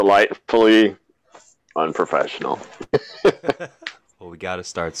delightfully unprofessional. Well, we got to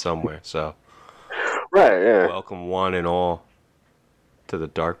start somewhere. So, Right, yeah. welcome one and all to the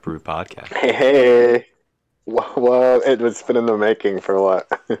DarkBrue podcast. Hey. Well, it's been in the making for what?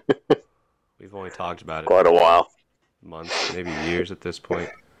 We've only talked about it Quite a while. months, maybe years at this point.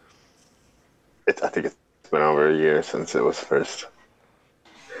 I think it's been over a year since it was first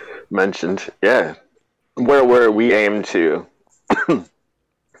mentioned. Yeah. Where we aim to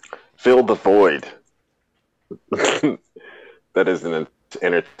fill the void. That is an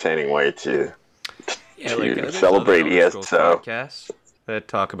entertaining way to celebrate ESO. Podcasts that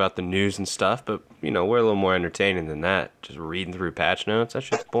talk about the news and stuff, but we're a little more entertaining than that. Just reading through patch notes, that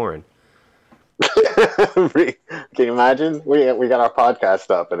shit's boring. Can you imagine? We got our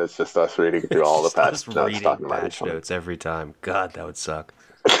podcast up and it's just us reading through all the patch notes, reading talking about patch notes every time. God, that would suck.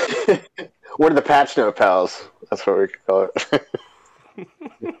 What are the patch note pals? That's what we could call it.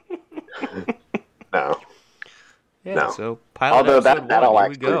 No. Yeah. No. So pilot Although episode that'll one,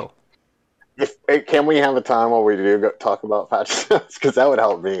 here actually we go. Can we have a time where we do talk about patch notes? Because that would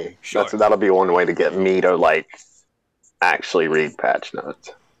help me. Sure. That'll be one way to get me to actually read patch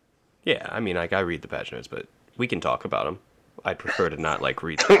notes. Yeah, I mean, I read the patch notes, but we can talk about them. I'd prefer to not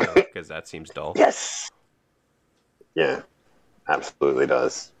read them because that seems dull. Yes. Yeah, absolutely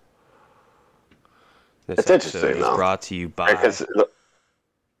does. This it's interesting, is though. Brought to you by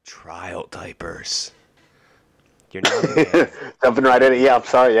Trial Diapers. You're not jumping right in. Yeah, I'm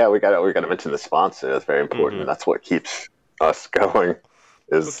sorry. Yeah, we got to mention the sponsor. That's very important. Mm-hmm. That's what keeps us going.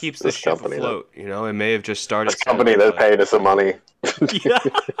 Is what keeps this ship company afloat? It may have just started. This company that's paying us some money. Yeah.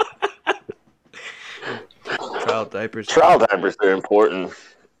 Trial diapers. Trial diapers are important.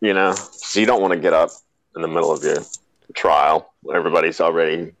 So you don't want to get up in the middle of your trial when everybody's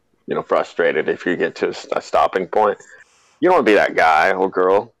already frustrated. If you get to a stopping point, you don't want to be that guy or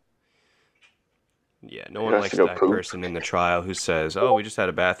girl. Yeah, no one likes that person in the trial who says, "Oh, we just had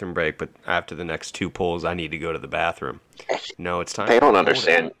a bathroom break, but after the next 2 pulls, I need to go to the bathroom." No, it's time. They don't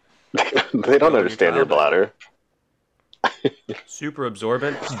understand. They don't understand your bladder. Super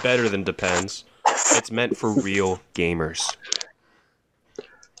absorbent, better than Depends. It's meant for real gamers.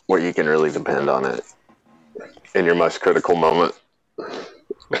 Where you can really depend on it in your most critical moment.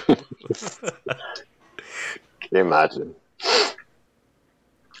 Can you imagine?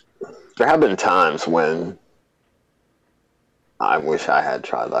 There have been times when I wish I had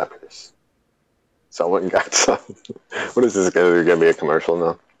trial diapers. So I went and got some. What is this going to be a commercial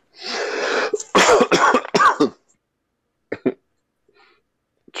now?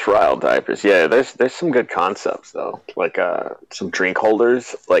 Trial diapers. Yeah, there's some good concepts though. Like some drink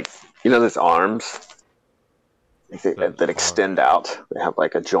holders, those arms that extend out. They have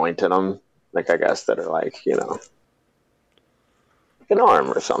a joint in them. I guess that are an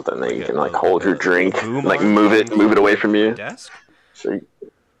arm or something that you can hold your drink, move it away from you. Desk? So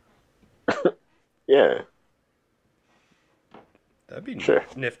yeah. That'd be sure.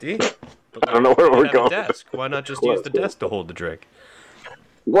 Nifty. But I don't know where we're going. Desk. Why not just use the desk to hold the drink?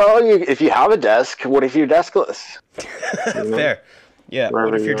 Well, if you have a desk, what if you're deskless? Fair. Yeah.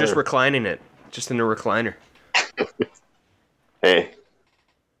 What if you're just reclining it? Just in a recliner. Hey,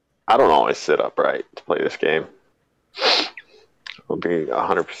 I don't always sit upright to play this game. I'll be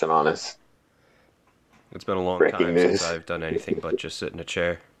 100% honest. It's been a long time since I've done anything but just sit in a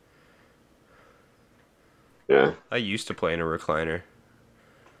chair. Yeah. I used to play in a recliner.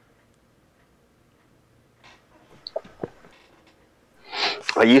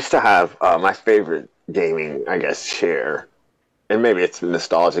 I used to have my favorite gaming, I guess, chair. And maybe it's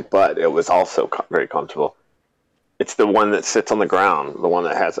nostalgic, but it was also very comfortable. It's the one that sits on the ground. The one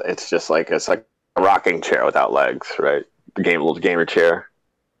that has, it's like a rocking chair without legs, right? The little gamer chair.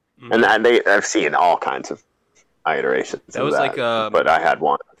 Mm-hmm. And I've seen all kinds of iterations. That was but I had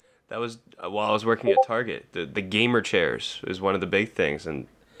one. That was while I was working at Target. The gamer chairs was one of the big things, and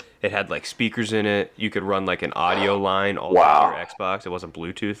it had speakers in it. You could run an audio line all through your Xbox. It wasn't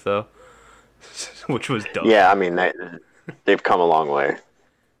Bluetooth though, which was dope. Yeah, I mean they've come a long way,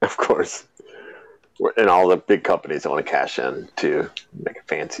 of course. And all the big companies want to cash in to make a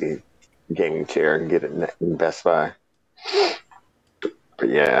fancy gaming chair and get it in Best Buy. But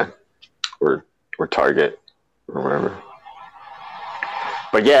yeah, or Target or whatever.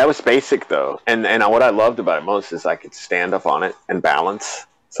 But yeah, it was basic though, and what I loved about it most is I could stand up on it and balance.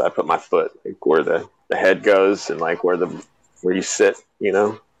 So I put my foot where the head goes and where you sit,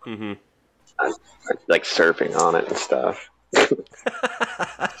 Mm-hmm. I surfing on it and stuff.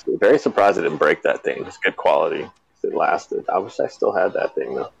 Very surprised I didn't break that thing. It's good quality. It lasted. I wish I still had that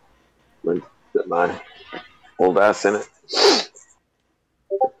thing though. Put my old ass in it.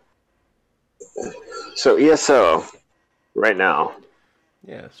 So ESO, right now.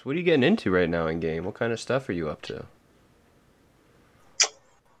 Yeah, so what are you getting into right now in game? What kind of stuff are you up to?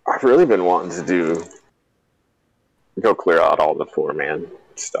 I've really been wanting to go clear out all the 4-man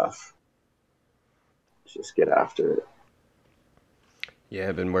stuff. Just get after it. Yeah,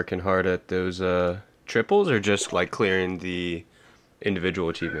 I've been working hard at those triples, or just like clearing the individual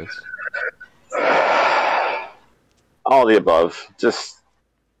achievements. All the above. Just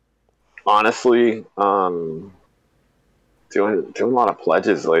honestly, doing a lot of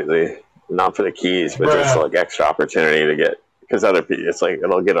pledges lately. Not for the keys, but just like extra opportunity to get, because other people, it's like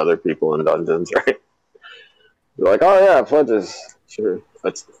it'll get other people in dungeons, right? They're like, oh yeah, pledges, sure.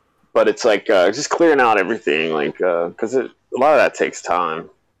 But it's like just clearing out everything, like because a lot of that takes time.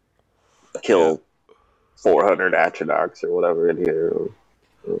 Kill 400 Atrodox or whatever in here.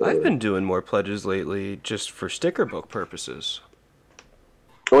 I've been doing more pledges lately, just for sticker book purposes.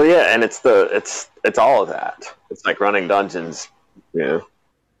 Well, yeah, and it's all of that. It's like running dungeons. You know,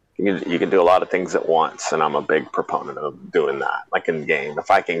 you can do a lot of things at once, and I'm a big proponent of doing that. Like in game, if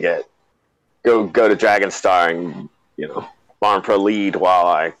I can go to Dragon Star and farm for a lead while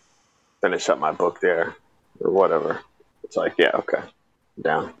I finish up my book there or whatever. It's like, yeah, okay,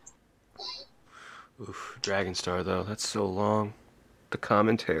 down. Oof, Dragon Star though, that's so long. The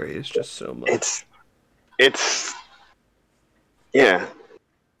commentary is just so much. It's yeah,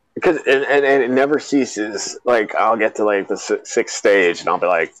 because and it never ceases. Like I'll get to like the 6th stage and I'll be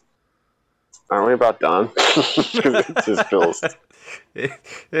like, aren't we about done? It just feels.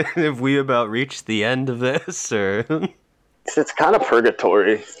 Have we about reached the end of this, or? It's kind of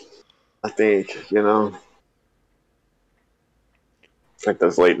purgatory, I think. It's like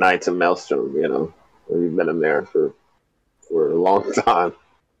those late nights in Maelstrom. Where you've been in there for a long time.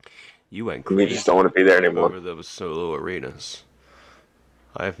 You went crazy. You just don't want to be there anymore. Over those solo arenas.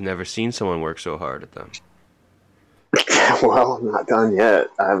 I've never seen someone work so hard at them. Well, I'm not done yet.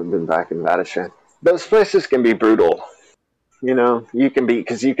 I haven't been back in Vadishan. Those places can be brutal. You can be,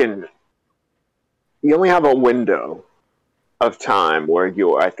 because you only have a window of time where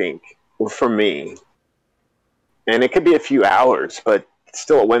I think, well, for me, and it could be a few hours, but it's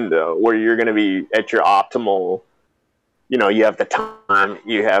still a window where you're going to be at your optimal. You have the time,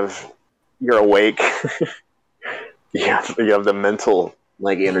 you're awake, you have the mental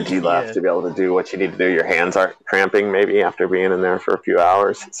energy left to be able to do what you need to do. Your hands aren't cramping maybe after being in there for a few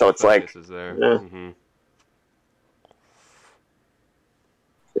hours. So it's like,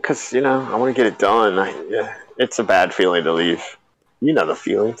 because I want to get it done. It's a bad feeling to leave. You know the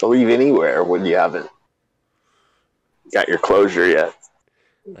feeling to leave anywhere when you haven't got your closure yet.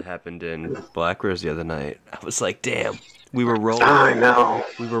 That happened in Black Rose the other night. I was like, damn. We were rolling. I know.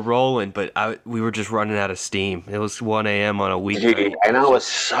 We were rolling, but we were just running out of steam. It was 1 a.m. on a weeknight. And I was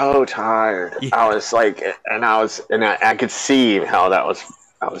so tired. Yeah. I was like, and I could see how I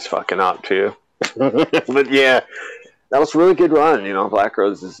was fucking up too. But yeah, that was a really good run. Black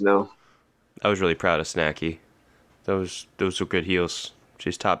Rose is I was really proud of Snacky. Those were good heals.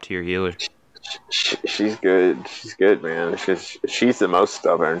 She's top tier healer. She's good. She's good, man. She's the most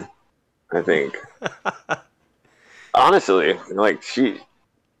stubborn, I think. Honestly, she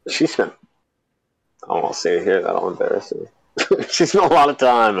spent. I won't say it here. That'll embarrass her. She spent a lot of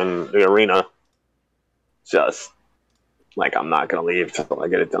time in the arena. Just I'm not gonna leave till I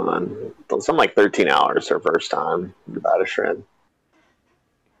get it done. Something like 13 hours her first time in Vadishan.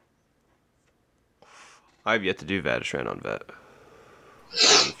 I've yet to do Vadishan on Vet. A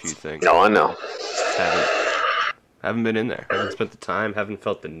few things. No, I know. Haven't been in there. Haven't spent the time. Haven't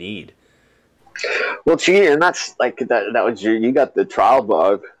felt the need. Well, and that's that was you got the trial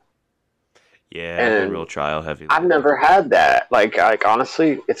bug. Yeah, I've been real trial heavy. I've never had that.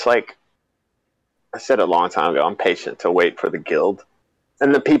 Honestly, it's like I said a long time ago. I'm patient to wait for the guild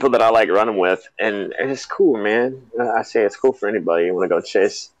and the people that I like running with, and it's cool, man. I say it's cool for anybody. You want to go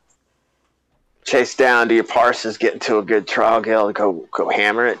chase down, do your parses, get into a good trial guild, go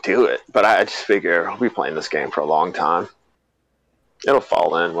hammer it, do it. But I just figure I'll be playing this game for a long time. It'll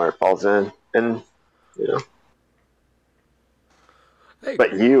fall in where it falls in, and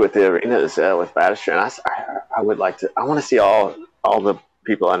But you with the arenas with Vadishan, I would like to. I want to see all the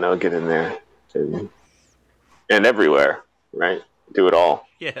people I know get in there and everywhere, right? Do it all.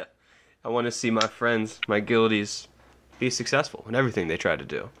 Yeah, I want to see my friends, my guildies, be successful in everything they try to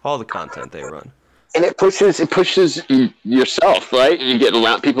do, all the content they run. And it pushes yourself, right? You get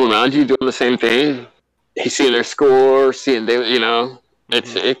people around you doing the same thing. You see their score, it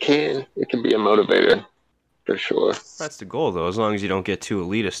can be a motivator for sure. That's the goal, though, as long as you don't get too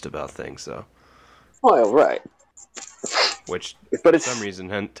elitist about things, though. Well, right. which but for some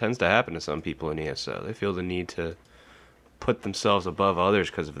reason tends to happen to some people in ESO. They feel the need to put themselves above others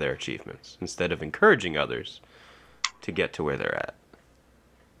because of their achievements, instead of encouraging others to get to where they're at.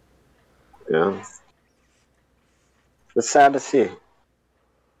 Yeah. It's sad to see.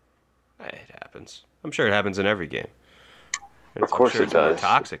 It happens. I'm sure it happens in every game. And Of course it does. More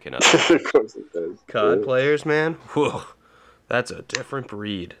toxic in others. Of course it does. COD players, man, whew, that's a different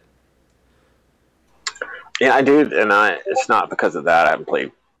breed. Yeah, I do, and it's not because of that I haven't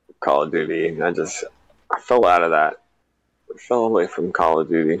played Call of Duty. I fell out of that. I fell away from Call of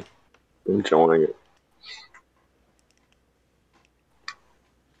Duty. Enjoying it.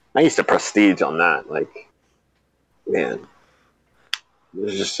 I used to prestige on that. Like, man,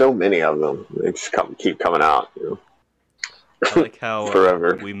 there's just so many of them. They just keep coming out, you know. I like how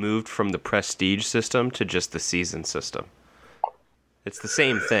forever. We moved from the prestige system to just the season system. It's the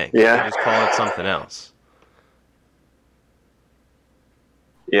same thing. Yeah. They just call it something else.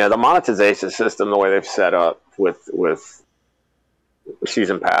 Yeah, the monetization system, the way they've set up with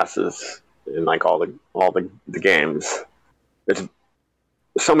season passes and like all the games,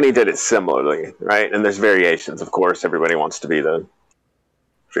 so many did it similarly, right? And there's variations, of course. Everybody wants to be the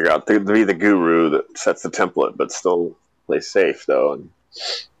guru that sets the template, but still play safe though. And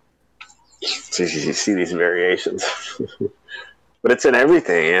so you see these variations, but it's in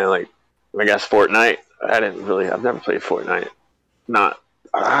everything. You know, like I guess Fortnite. I've never played Fortnite. Not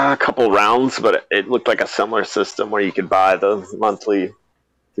a couple rounds, but it looked like a similar system where you could buy the monthly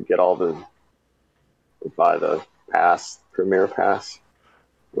to get buy the premier pass,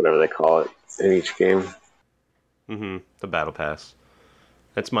 whatever they call it in each game. The battle pass.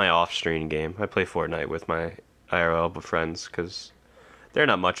 That's my off-stream game. I play Fortnite with my IRL friends because they're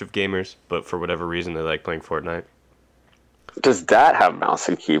not much of gamers, but for whatever reason they like playing Fortnite. Does that have mouse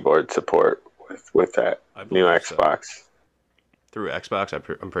and keyboard support with that new Xbox? So. Through Xbox,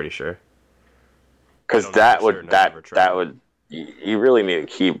 I'm pretty sure. Because you really need a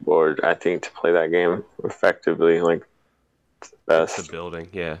keyboard, I think, to play that game effectively. Like, it's the best. It's the building,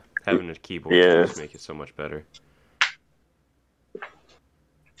 yeah. Having a keyboard just make it so much better.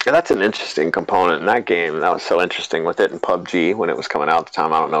 Yeah, that's an interesting component in that game. That was so interesting with it in PUBG when it was coming out at the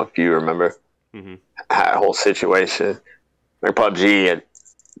time. I don't know if you remember that whole situation. Like PUBG had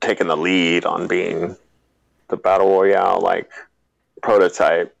taken the lead on being the Battle Royale like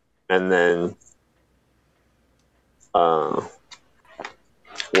prototype, and then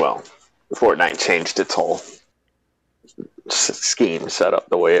Fortnite changed its whole scheme set up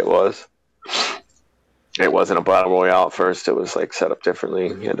the way it was. It wasn't a battle royale at first. It was like set up differently.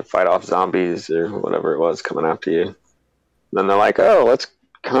 You had to fight off zombies or whatever it was coming after you. Then they're like, oh, let's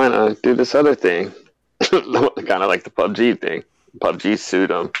kind of do this other thing. Kind of like the PUBG thing. PUBG sued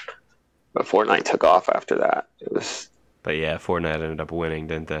them. But Fortnite took off after that. But yeah, Fortnite ended up winning,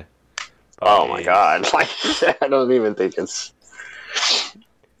 didn't they? Oh my god. Like, I don't even think it's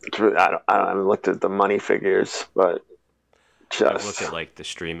I haven't looked at the money figures, but just look at like the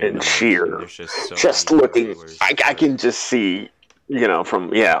streaming and sheer. Just looking, I can just see, you know, from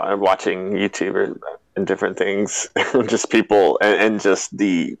watching YouTube and different things, just people and just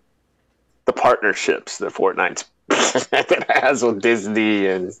the partnerships that Fortnite has with Disney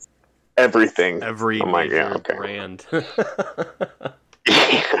and everything. Every major brand.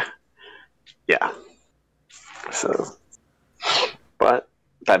 Yeah. So, but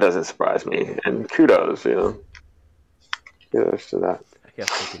that doesn't surprise me, and kudos, you know. Kudos to that. I got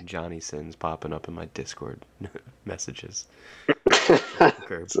fucking Johnny Sins popping up in my Discord messages.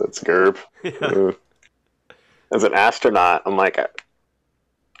 Gerb. So it's Gerb. Yeah. As an astronaut, I'm like,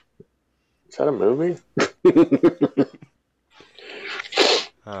 is that a movie?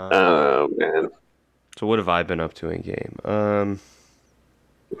 Oh man. So what have I been up to in game?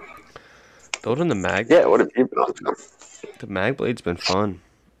 Building the mag. Yeah, what have you been up to? The mag blade's been fun.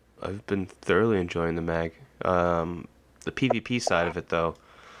 I've been thoroughly enjoying the mag. The PvP side of it, though,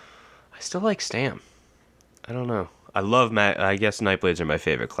 I still like Stam. I don't know. I love mag. I guess Nightblades are my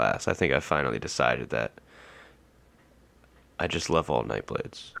favorite class. I think I finally decided that. I just love all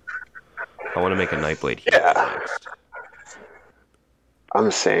Nightblades. I want to make a Nightblade hero next. I'm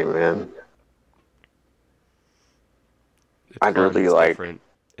the same, man. I'd really like. Different.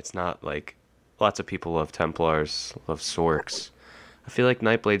 It's not like lots of people love Templars, love Sorks. I feel like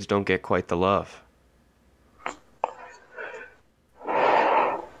Nightblades don't get quite the love.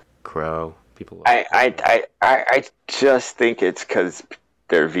 Crow, people love I just think it's because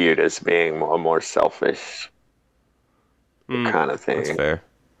they're viewed as being more selfish kind of thing. That's fair.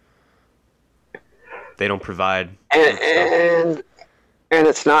 They don't provide. And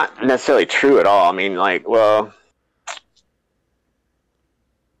it's not necessarily true at all. I mean, like, well,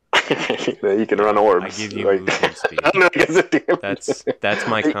 You can run orbs. I give you movement speed. I don't know, I guess it That's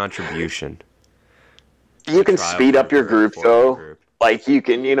my contribution. You can speed up your group though. Like you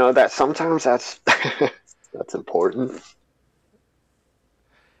can, that sometimes that's that's important.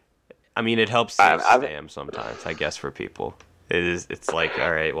 I mean, it helps save stam sometimes, I guess, for people. It's like,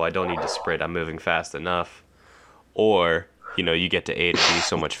 all right, well, I don't need to sprint. I'm moving fast enough. Or, you get to A to B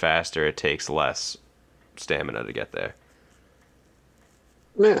so much faster, it takes less stamina to get there.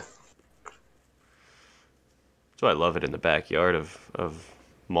 Yeah. So I love it in the backyard of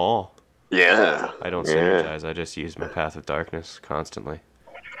Mall. Yeah. I don't synergize. I just use my Path of Darkness constantly.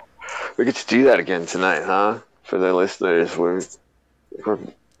 We get to do that again tonight, huh? For the listeners, we're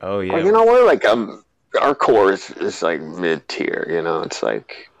oh yeah. We're like our core is like mid tier. It's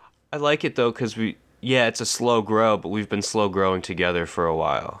like I like it though because it's a slow grow, but we've been slow growing together for a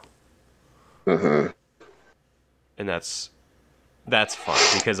while. Mm-hmm. And that's fun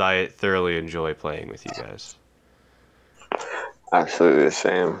because I thoroughly enjoy playing with you guys. Absolutely the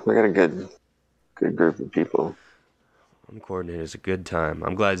same. We got a good group of people. Uncoordinated is a good time.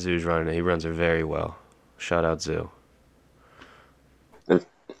 I'm glad Zoo's running it. He runs it very well. Shout out Zoo. And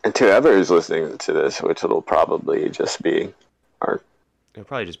to whoever is listening to this, which it'll probably just be it'll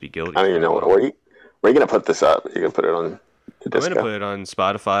probably just be Guilty. I don't even know where are you gonna put this up? You're gonna put it on the disco? I'm gonna put it on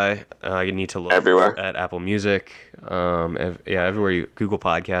Spotify. You need to look everywhere at Apple Music. Everywhere Google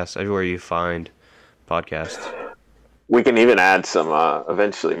Podcasts, everywhere you find podcasts. We can even add some.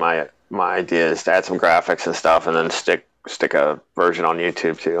 Eventually, my idea is to add some graphics and stuff, and then stick a version on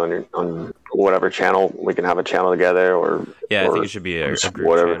YouTube too, on whatever channel. We can have a channel together, or I think it should be a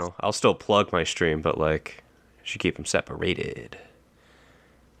group channel. I'll still plug my stream, but should keep them separated.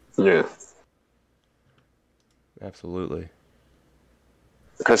 Yeah, absolutely.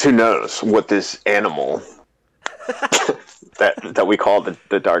 Because who knows what this animal that we call the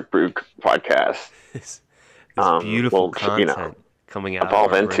DarkBrue podcast. This beautiful content coming out.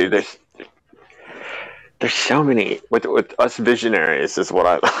 Evolve into this. There's so many with us visionaries is what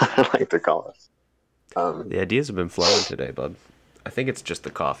I like to call us. The ideas have been flowing today, bud. I think it's just the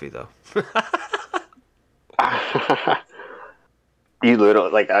coffee, though. I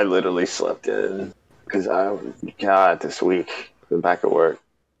literally slept in because this week been back at work,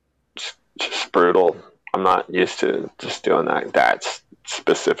 just brutal. I'm not used to just doing that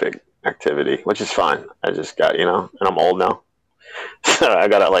specific activity, which is fine. I just got, and I'm old now. So I've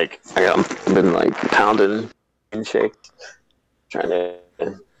been pounding in shape, trying to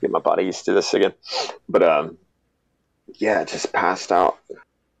get my body used to this again. But just passed out.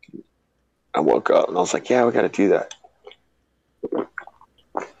 I woke up and I was like, yeah, we got to do that.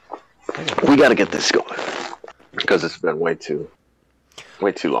 We got to get this going because it's been way too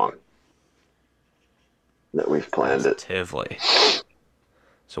long that we've planned Positively.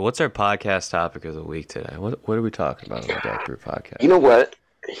 So what's our podcast topic of the week today? What are we talking about on the DarkBrue podcast? You know what?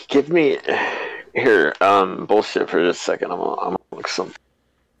 Give me here bullshit for just a second. I'm gonna look some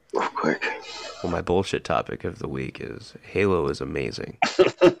real quick. Well, my bullshit topic of the week is Halo is amazing.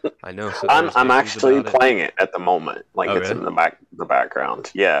 I know. So I'm actually playing it at the moment. It's really? in the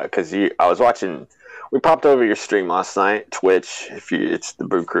background. Yeah, because I was watching. We popped over your stream last night, Twitch. It's the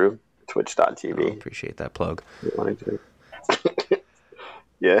Brew Crew, twitch.tv. Oh, appreciate that plug.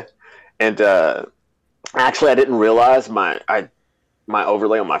 Yeah, and actually, I didn't realize my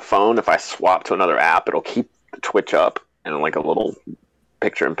overlay on my phone. If I swap to another app, it'll keep the Twitch up and like a little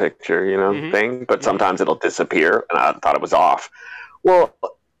picture-in-picture, thing. But sometimes it'll disappear, and I thought it was off. Well,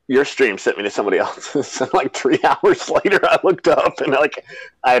 your stream sent me to somebody else's, and 3 hours later, I looked up and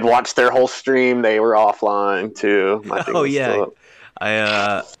I had watched their whole stream. They were offline too. Oh yeah,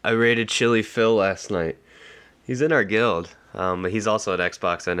 I raided Chili Phil last night. He's in our guild. But he's also an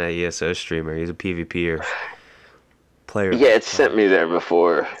Xbox and a ESO streamer. He's a PvPer player. Yeah, it sent me there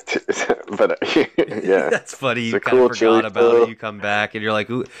before. But yeah. That's funny. You kind of forgot about it. You come back and you're like,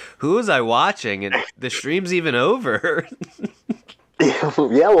 who was I watching? And the stream's even over. Yeah,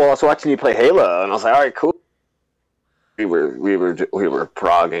 well, I was watching you play Halo, and I was like, all right, cool. We were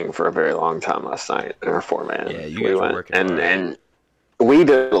progging for a very long time last night in our 4-man. Yeah, you guys were working and we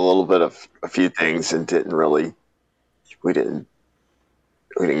did a little bit of a few things and didn't really. We didn't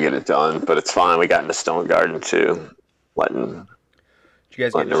get it done, but it's fine. We got into Stone Garden too, letting you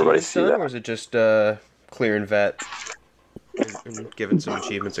guys get everybody see that, or was it just clearing vet and giving some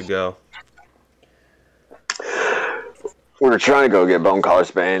achievements a go? We were trying to go get Bone Collar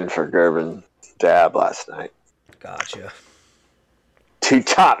Spain for Gerben Dab last night. Gotcha. Two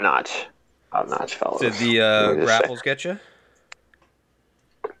top notch fellas. Did the raffles get you?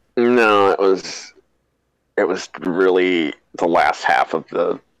 No, it was really the last half of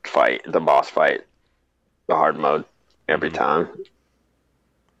the fight, the boss fight, the hard mode every time.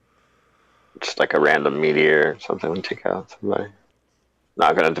 Just like a random meteor or something would take out somebody.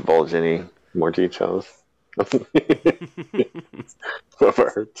 Not going to divulge any more details of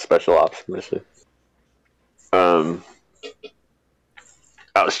our special ops mission. I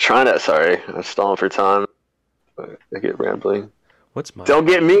was trying to. Sorry, I was stalling for time. I get rambling. What's my? Don't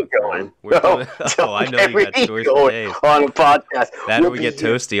get me going. I know you got stories for days on a podcast. That we get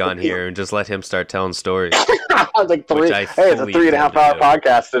Toasty on here and just let him start telling stories. I was like, hey, it's a 3.5 hour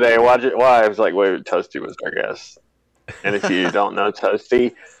podcast today. Watch it. Why? I was like, wait, Toasty was our guest. And if you don't know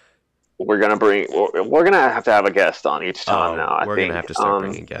Toasty, we're gonna have to have a guest on each time now. I think gonna have to start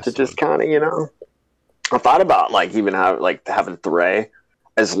bringing guests to just kind of, I thought about even having Thray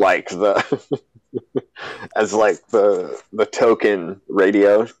as the as the token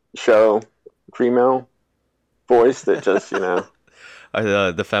radio show female voice that just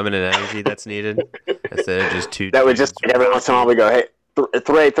the feminine energy that's needed instead of just two. That would just every once in a while we go, hey,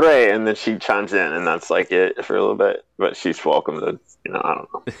 Thray, and then she chimes in, and that's like it for a little bit. But she's welcome to, I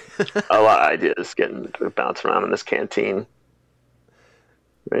don't know, a lot of ideas getting bounced around in this canteen.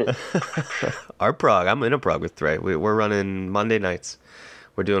 Right? Our prog, I'm in a prog with Thray. We're running Monday nights.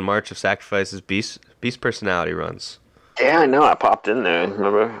 We're doing March of Sacrifices, Beast Personality runs. Yeah, I know. I popped in there.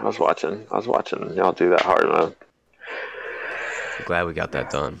 Remember, I was watching y'all do that hard mode. I'm glad we got that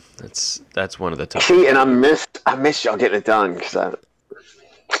done. That's one of the tough. See, and I missed y'all getting it done because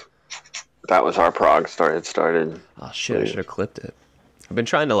that was our prog started. Oh shit! I should have clipped it. I've been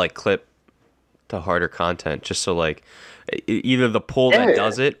trying to clip the harder content just so either the pull that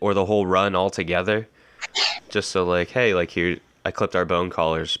does it or the whole run all together. Just so hey, here I clipped our Bone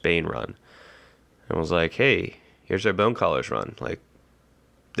Callers Bane run, and was like, hey, here's our Bone Callers run.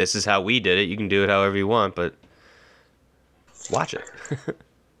 This is how we did it. You can do it however you want, but watch it.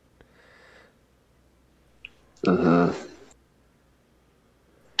 Mm-hmm.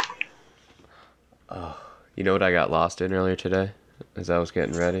 Oh, you know what I got lost in earlier today as I was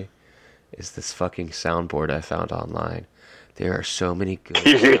getting ready? Is this fucking soundboard I found online. There are so many good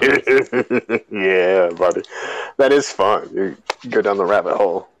sounds. Yeah, buddy. That is fun. You go down the rabbit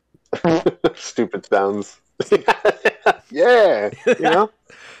hole. Stupid sounds. Yeah,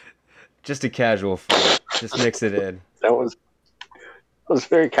 Just a casual fun. Just mix it in. That was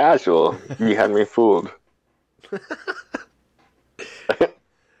very casual. You had me fooled.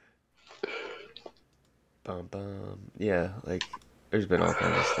 Bum bum. Yeah, there's been all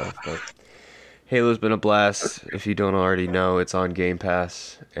kinds of stuff, but Halo's been a blast. If you don't already know, it's on Game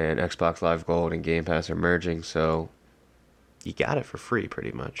Pass, and Xbox Live Gold and Game Pass are merging, so you got it for free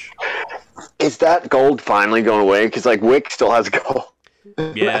pretty much. Is that gold finally going away? Because Wick still has gold.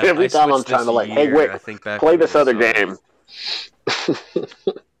 Yeah, every time I'm trying to hey Wick, play this other game.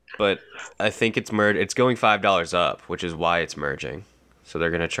 But I think it's It's going $5 up, which is why it's merging. So they're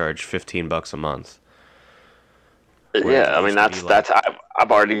gonna charge $15 a month. Yeah, I mean that's I've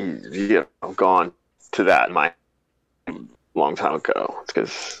already gone to that in my long time ago. It's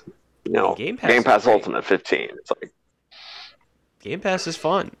because Game Pass Ultimate 15. It's Game Pass is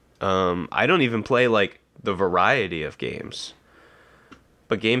fun. I don't even play the variety of games,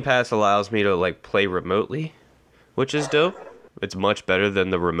 but Game Pass allows me to play remotely, which is dope. It's much better than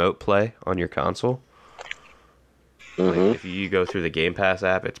the remote play on your console. Mm-hmm. If you go through the Game Pass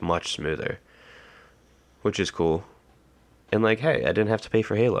app, it's much smoother, which is cool. And hey, I didn't have to pay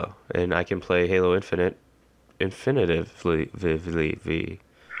for Halo, and I can play Halo Infinite, infinitively.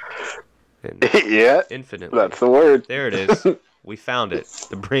 Yeah, infinitely. That's the word. There it is. We found it.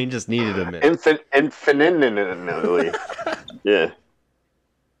 The brain just needed a minute. Infinitely. Yeah.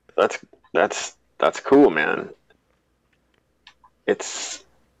 That's cool, man.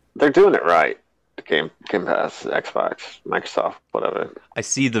 They're doing it right. Game Pass, Xbox, Microsoft, whatever. I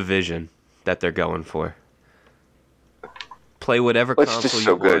see the vision that they're going for. Play whatever console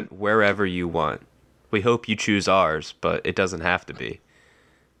you want, wherever you want. We hope you choose ours, but it doesn't have to be.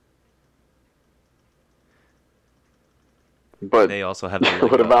 But they also have the leg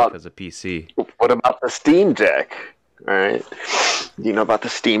up because of PC. What about the Steam Deck? All right. Do you know about the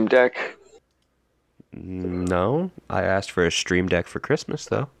Steam Deck? No, I asked for a Stream Deck for Christmas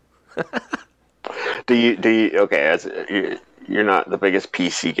though. Do you? Okay, you're not the biggest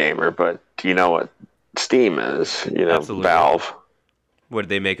PC gamer, but do you know what Steam is? Absolutely. Valve. What, did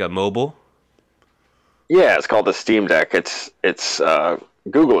they make a mobile? Yeah, it's called the Steam Deck. It's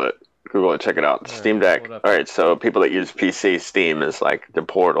Google it. Check it out. Steam Deck. All right, so people that use PC, Steam is the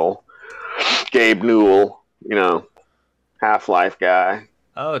portal. Gabe Newell, Half-Life guy.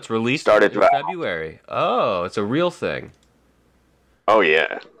 Oh, it's released in February. Oh, it's a real thing. Oh,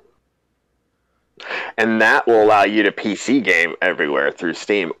 yeah. And that will allow you to PC game everywhere through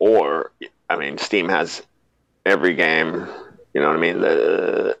Steam, or I mean, Steam has every game. You know what I mean?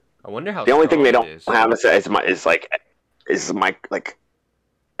 I wonder how the only thing they don't is. have is like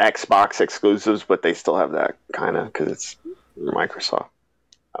Xbox exclusives, but they still have that kind of because it's Microsoft.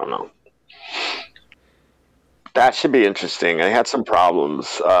 I don't know. That should be interesting. They had some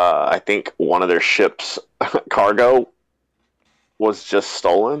problems. I think one of their ships' cargo was just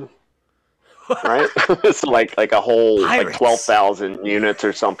stolen. Right? So like a whole Pirates. like 12,000 units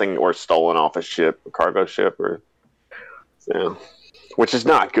or something were stolen off a ship, a cargo ship, or which is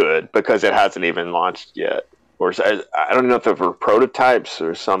not good because it hasn't even launched yet. Or I don't know if it were prototypes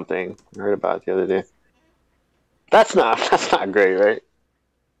or something. I heard about it the other day. That's not great, right?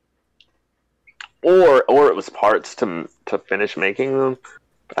 Or it was parts to finish making them.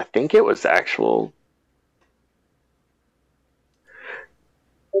 But I think it was actual,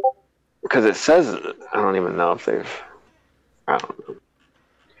 because it says, I don't even know if they've, I don't know.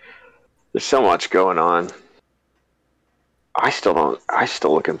 There's so much going on. I still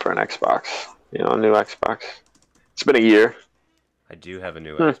looking for an Xbox. You know, a new Xbox. It's been a year. I do have a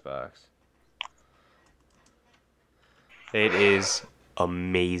new Xbox. It is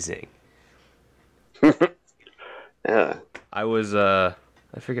amazing. Yeah. I was I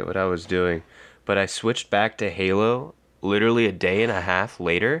forget what I was doing, but I switched back to Halo literally a day and a half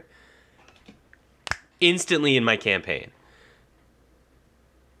later, instantly in my campaign.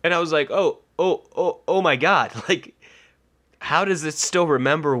 And I was like, oh my god, like how does it still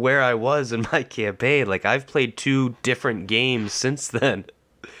remember where I was in my campaign? Like I've played 2 different games since then.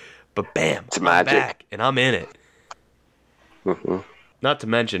 But bam, it's I'm magic. back and I'm in it. Mm-hmm. Not to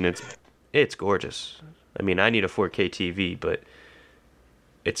mention it's gorgeous. I mean, I need a 4K TV, but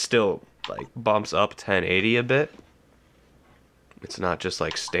it still like bumps up 1080 a bit. It's not just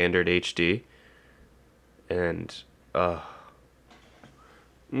like standard HD. And mwah,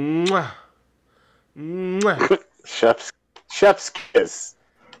 mwah. Chef's kiss.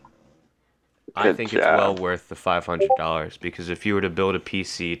 I think it's well worth the $500 because if you were to build a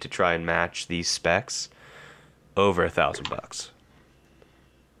PC to try and match these specs, over $1,000.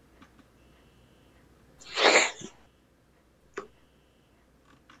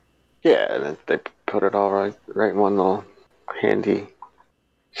 Yeah, and they put it all right in one little handy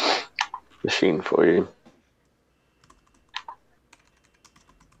machine for you.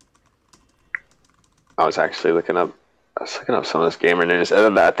 I was actually looking up some of this gamer news.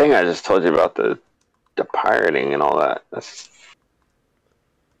 And that thing I just told you about the pirating and all that. That's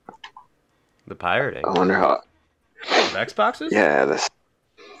The pirating. I wonder how. Of Xboxes? Yeah, this.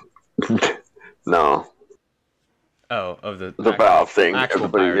 No. Oh, of the Valve thing. Actual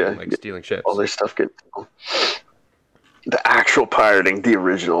pirating, like stealing ships. All their stuff gets. The actual pirating, the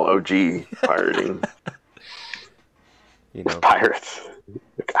original OG pirating. You know, pirates.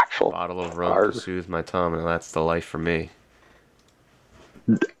 Like actual bottle of rum to soothe my tongue, and that's the life for me.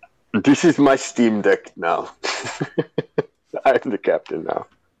 This is my Steam Deck now. I'm the captain now.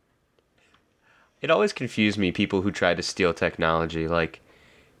 It always confused me, people who try to steal technology. Like,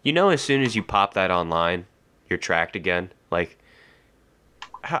 you know, as soon as you pop that online, you're tracked again. Like,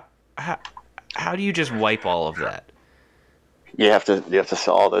 how do you just wipe all of that? You have to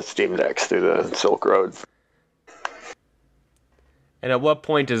sell all the Steam Decks through the Silk Road. And at what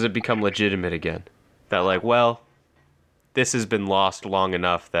point does it become legitimate again? That like, well, this has been lost long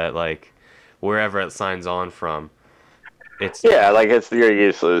enough that like, wherever it signs on from, it's you're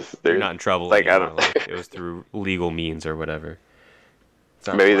useless. You're not in trouble. Like anymore. I don't. Like, it was through legal means or whatever.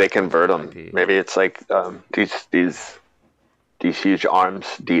 Maybe they convert them. Maybe it's like these huge arms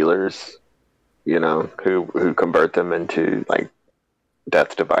dealers, you know, who convert them into like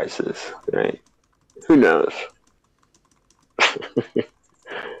death devices, right? Who knows?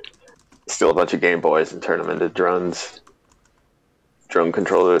 Steal a bunch of Game Boys and turn them into drone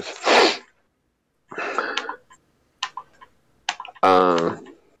controllers.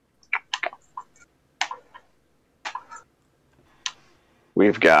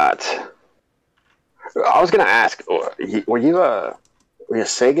 We've got. I was gonna ask, were you a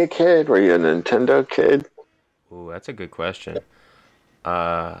Sega kid? Were you a Nintendo kid? Ooh, that's a good question.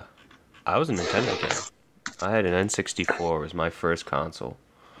 I was a Nintendo kid. I had an N64. Was my first console.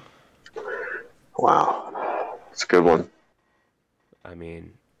 Wow, it's a good one. I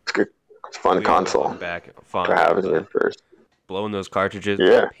mean, it's good. It's a fun console. Back for having it first. Blowing those cartridges,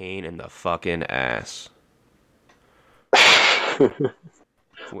 yeah. Pain in the fucking ass.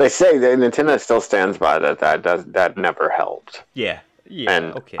 They say that Nintendo still stands by that never helped. Yeah,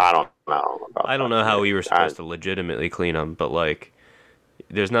 and okay. I don't know. I don't know how we were supposed to legitimately clean them, but like,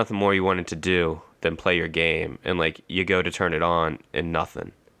 there's nothing more you wanted to do then play your game, and like you go to turn it on and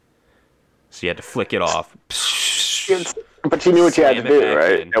nothing. So you had to flick it off. But you knew what you had to Slam it do, back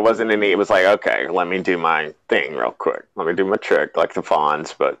right? in. It wasn't any. It was like, okay, let me do my thing real quick. Let me do my trick, like the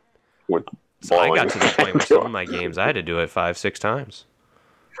Fonz, but with So I blowing. got to the point where some of my games I had to do it 5-6 times.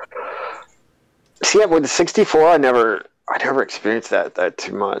 See, yeah, with the 64, I never experienced that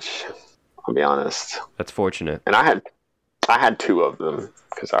too much. I'll be honest. That's fortunate. And I had two of them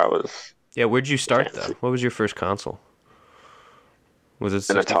because I was. Yeah, where'd you start though? What was your first console? Was it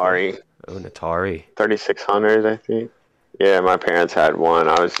an 64? Atari. Oh, an Atari. 3600, I think. Yeah, my parents had one.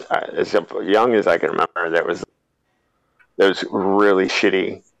 As young as I can remember. That was really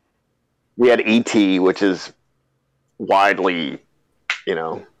shitty. We had ET, which is widely,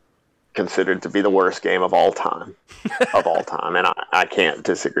 considered to be the worst game of all time, and I can't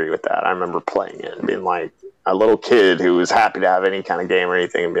disagree with that. I remember playing it and being like a little kid who was happy to have any kind of game or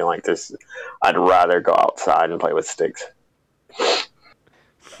anything, and being like, "This, I'd rather go outside and play with sticks."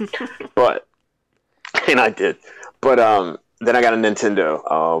 And I did. But then I got a Nintendo.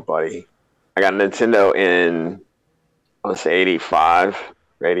 Oh, buddy, I got a Nintendo in I want to say 85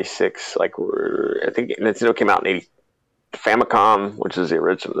 or 86. Like I think Nintendo came out in 80. Famicom, which is the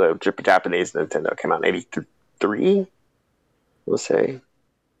original, the Japanese Nintendo, came out in 83, we'll say.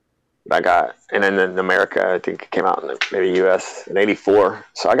 And then in America, I think it came out in maybe US in 84.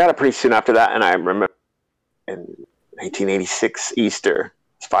 So I got it pretty soon after that, and I remember in 1986 Easter, I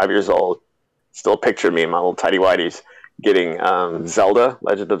was 5 years old, still a picture of me in my little tidy whities, getting Zelda,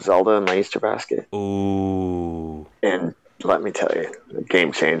 Legend of Zelda in my Easter basket. Ooh. And let me tell you, a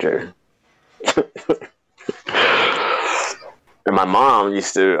game changer. And my mom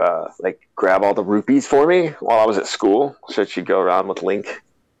used to grab all the rupees for me while I was at school. So she'd go around with Link,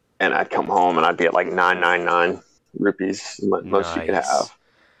 and I'd come home and I'd be at like 999 rupees, most you could have.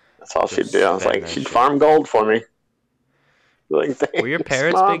 That's all she'd do. I was like, she'd farm gold for me. Like, were your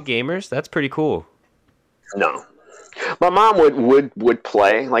parents big gamers? That's pretty cool. No, my mom would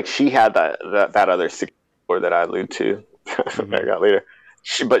play. Like she had that other 64 that I allude to. Mm-hmm. I got later.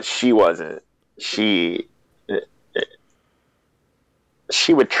 But she wasn't.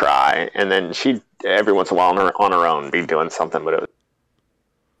 She would try, and then she'd every once in a while on her own be doing something, but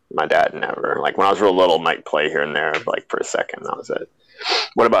my dad never. Like when I was real little, might play here and there, like for a second. That was it.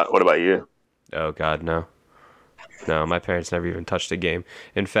 What about you? Oh God, no. No, my parents never even touched a game.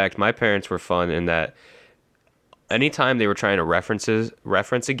 In fact, my parents were fun in that anytime they were trying to reference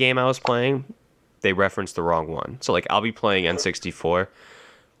a game I was playing, they referenced the wrong one. So like I'll be playing N64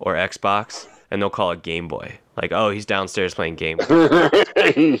 or Xbox, and they'll call it Game Boy. Like, oh, he's downstairs playing Game Boy.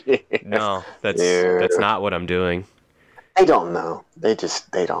 No, that's not what I'm doing. They don't know. They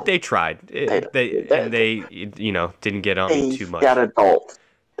don't. They tried. They didn't get on me too much. Got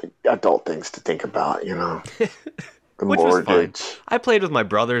adult things to think about, The which mortgage. Was fun. I played with my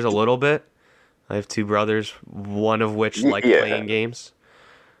brothers a little bit. I have two brothers, one of which liked playing games.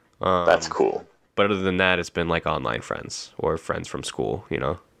 That's cool. But other than that, it's been like online friends or friends from school,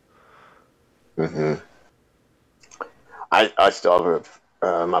 Mm-hmm. I still have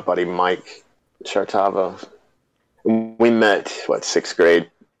my buddy Mike Chartavo. We met, sixth grade?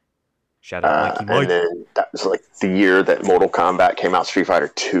 Shout out Mikey Mike. And then that was like the year that Mortal Kombat came out. Street Fighter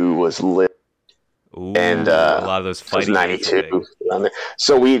 2 was lit. Ooh, and a lot of those fighting games. 92.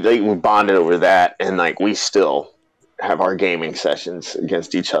 So we bonded over that, and like we still have our gaming sessions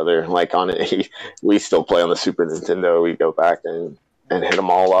against each other. Like we still play on the Super Nintendo. We go back and hit them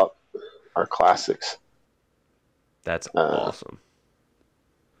all up. Our classics. That's awesome.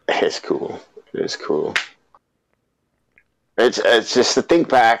 It's cool. It is cool. It's just to think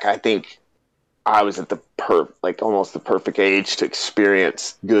back. I think I was at the almost the perfect age to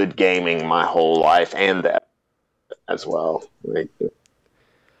experience good gaming my whole life, and that as well. Like,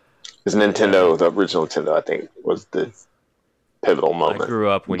 because Nintendo, the original Nintendo, I think was the pivotal moment. I grew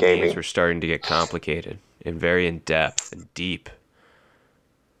up when games were starting to get complicated and very in depth and deep.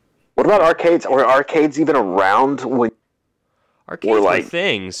 What about arcades? Were arcades even around when? Arcades were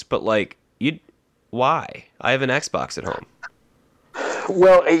things, but why? I have an Xbox at home.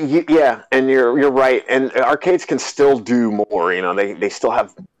 Well, yeah, and you're right. And arcades can still do more. They still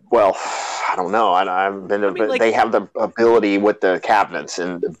have. Well, I don't know. I haven't been to, but they have the ability with the cabinets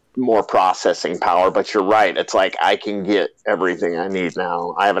and more processing power. But you're right. It's like I can get everything I need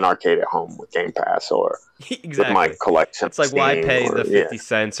now. I have an arcade at home with Game Pass or exactly. with my collection. It's like why pay the 50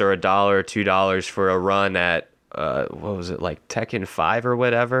 cents or $1 or $2 for a run at what was it, like Tekken 5 or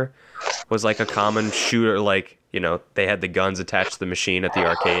whatever? Was like a common shooter, they had the guns attached to the machine at the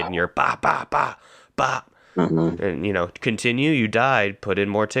arcade, and you're bop, bop, bop, bop. Mm-hmm. And, continue, you died, put in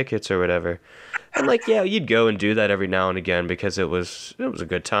more tickets or whatever. And like, yeah, you'd go and do that every now and again because it was a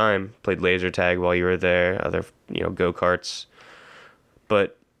good time. Played laser tag while you were there, other go-karts.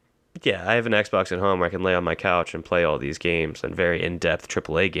 But yeah, I have an Xbox at home where I can lay on my couch and play all these games and very in-depth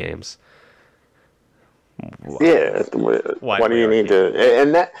AAA games. Yeah. Why do you need to?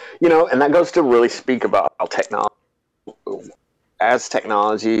 And that and that goes to really speak about how technology, as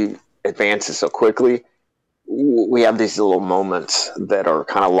technology advances so quickly, we have these little moments that are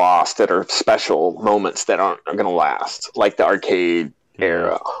kind of lost, that are special moments that aren't going to last, like the arcade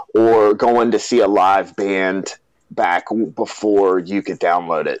era, or going to see a live band back before you could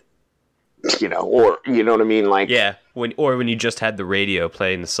download it, or you know what I mean, like when you just had the radio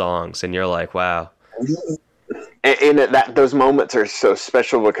playing the songs and you're like, wow. And that those moments are so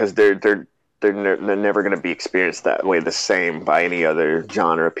special because they're never going to be experienced that way the same by any other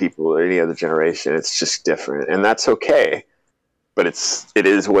genre of people or any other generation. It's just different, and that's okay. But it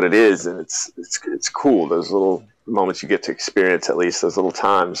is what it is, and it's cool. Those little moments you get to experience, at least those little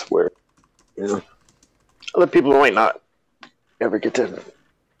times where other people might not ever get to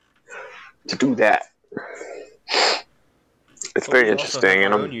do that. It's very interesting,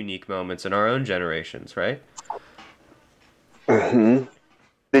 and our own unique moments in our own generations, right? Mm-hmm.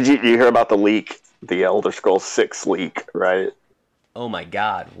 Did you hear about the leak, the Elder Scrolls 6 leak, right? Oh my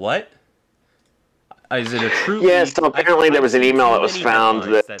God! What? Is it a true? Yeah. So apparently there was an email that was found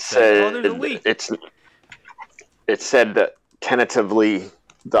that said, "Oh, there's a leak." It said that tentatively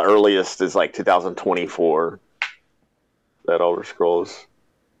the earliest is like 2024. That Elder Scrolls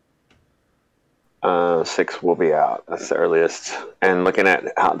 6 will be out. That's the earliest. And looking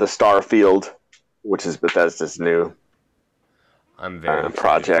at how the Starfield, which is Bethesda's new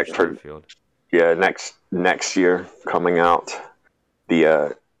project for next year coming out,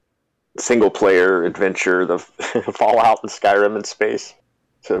 the single player adventure, the Fallout and Skyrim in space.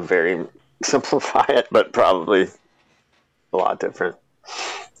 To very simplify it, but probably a lot different.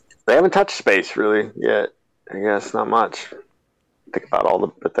 They haven't touched space really yet. I guess not much. Think about all the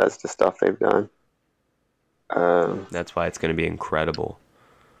Bethesda stuff they've done. That's why it's going to be incredible.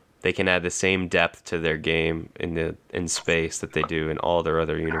 They can add the same depth to their game in space that they do in all their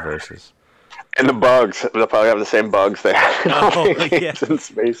other universes. And the bugs, they'll probably have the same bugs they have in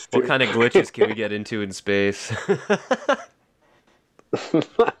space too. What kind of glitches can we get into in space?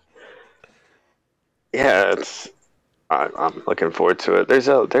 Yeah, I'm looking forward to it. There's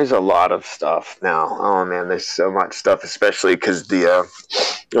a lot of stuff now. Oh man, there's so much stuff, especially because the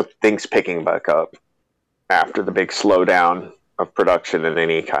things picking back up after the big slowdown of production in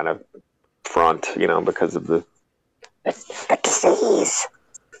any kind of front, because of the disease.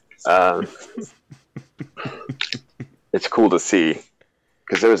 It's cool to see,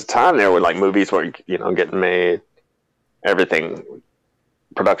 because there was a time there where like movies weren't getting made. Everything,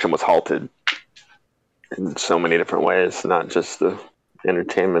 production was halted in so many different ways, not just the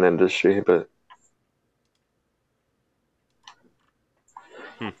entertainment industry, but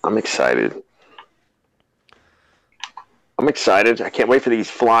I'm excited. I can't wait for these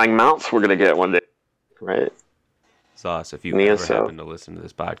flying mounts we're going to get one day, right? Sauce, if you ever happen to listen to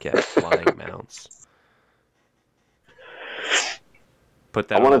this podcast, flying mounts. Put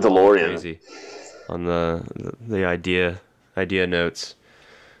that on a DeLorean. Crazy on the idea notes.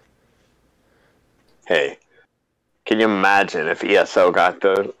 Hey, can you imagine if ESO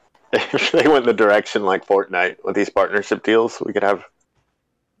if they went the direction like Fortnite with these partnership deals? We could have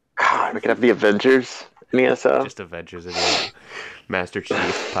the Avengers in ESO. Just Avengers in ESO. Master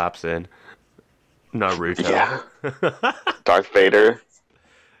Chief pops in. Naruto. Yeah. Darth Vader.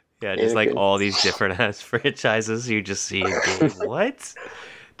 Yeah, just like all these different ass franchises you just see in games. What?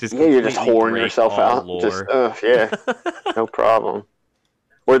 You're just whoring yourself out. Lore. No problem.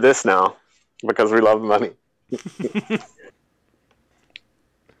 We're this now because we love money.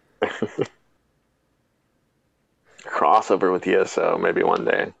 Crossover with ESO maybe one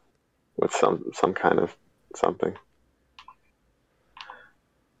day with some kind of something.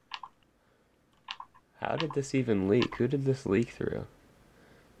 How did this even leak? Who did this leak through?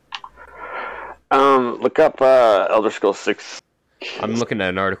 Look up Elder Scrolls 6. I'm looking at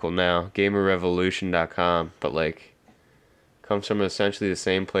an article now, GamerRevolution.com, but like comes from essentially the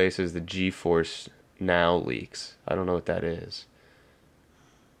same place as the GeForce Now leaks. I don't know what that is.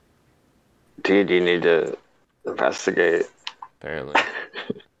 Dude, you need to investigate. Apparently.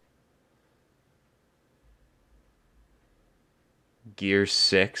 Gear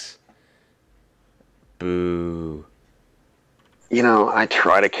 6. Boo. I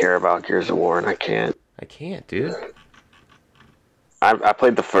try to care about Gears of War and I can't. I can't, dude. I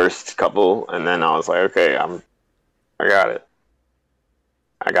played the first couple and then I was like, okay, I got it.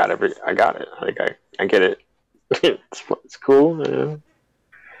 I got it. I get it. It's cool. Yeah.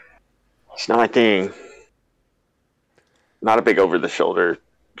 It's not my thing. Not a big over the shoulder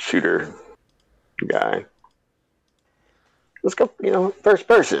shooter guy. Let's go, first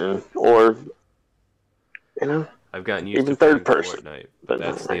person or I've gotten used even to third person. Fortnite, but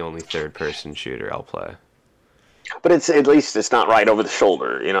that's the only third person shooter I'll play. But it's at least it's not right over the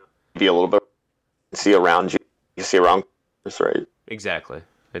shoulder. Be a little bit see around you. You see around. That's right. Exactly.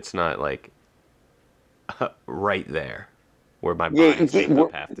 It's not like right there where my body's taking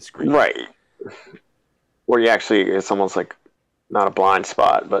up half the screen. Right. Where you actually, it's almost like not a blind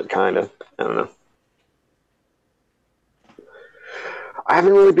spot, but kind of. I don't know. I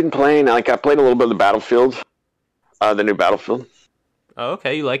haven't really been playing. Like I played a little bit of the Battlefield, the new Battlefield. Oh,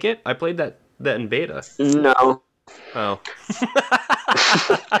 okay. You like it? I played that in beta. No. Oh.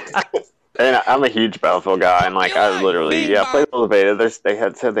 And I'm a huge Battlefield guy, and like I literally, played a little beta. They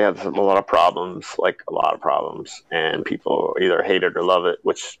had said they had a lot of problems, and people either hate it or love it,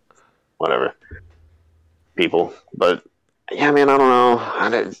 which, whatever, people. But yeah, man, I don't know. I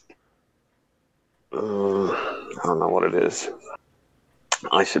don't know what it is.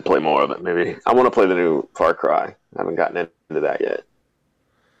 I should play more of it. Maybe I want to play the new Far Cry. I haven't gotten into that yet.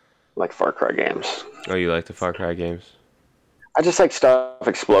 Like Far Cry games. Oh, you like the Far Cry games? I just like stuff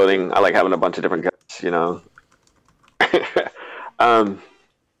exploding. I like having a bunch of different guns, and I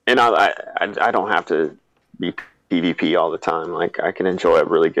don't have to be PvP all the time. Like I can enjoy a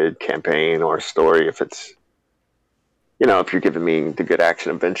really good campaign or story if it's, if you're giving me the good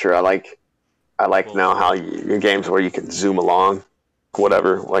action adventure. I like now how your games where you can zoom along,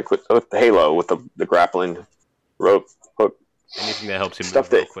 whatever. Like with Halo with the grappling rope hook. Anything that helps you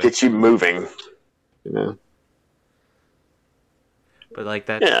stuff move that gets you moving, But like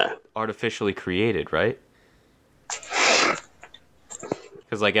that's artificially created, right?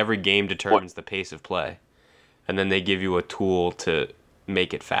 Because like every game determines the pace of play, and then they give you a tool to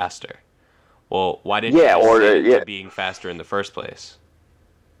make it faster. Well, why didn't you say it to being faster in the first place?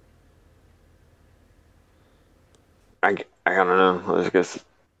 I don't know. I guess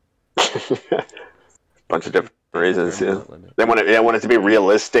a bunch of different reasons. Yeah. They want it to be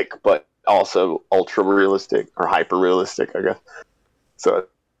realistic, but also ultra realistic or hyper realistic, I guess. So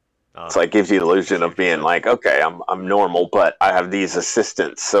it's like gives you the illusion of being like, okay, I'm normal, but I have these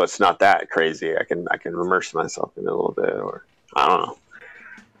assistants, so it's not that crazy. I can immerse myself in it a little bit, or I don't know.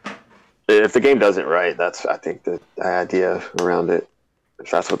 If the game does it right, that's I think the idea around it. If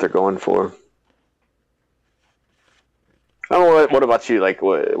that's what they're going for. I don't know. What about you? Like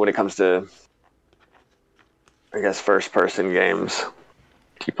when it comes to, I guess, first person games,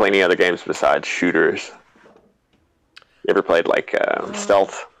 do you play any other games besides shooters? You ever played like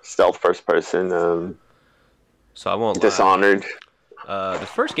stealth first person? So I won't Dishonored. The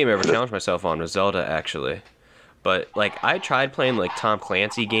first game I ever challenged myself on was Zelda, actually. But like I tried playing like Tom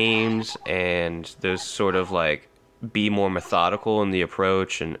Clancy games and those sort of like be more methodical in the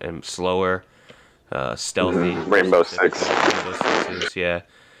approach and slower, stealthy. Rainbow Six. Rainbow Sixes, yeah.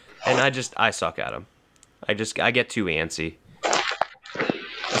 And I suck at them. I get too antsy.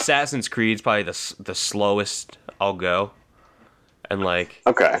 Assassin's Creed's probably the slowest I'll go, and like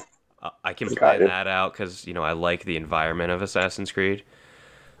okay, I can plan that out because I like the environment of Assassin's Creed.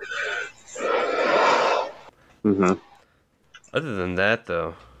 Mm-hmm. Other than that,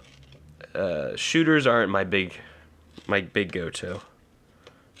 though, shooters aren't my big go-to.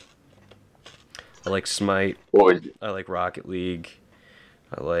 I like Smite. I like Rocket League.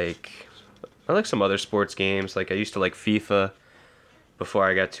 I like some other sports games. Like I used to like FIFA before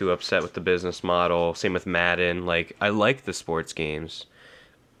I got too upset with the business model. Same with Madden. Like I like the sports games.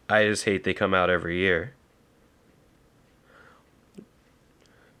 I just hate they come out every year.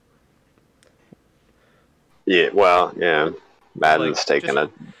 Yeah, well, yeah. Madden's like, taken a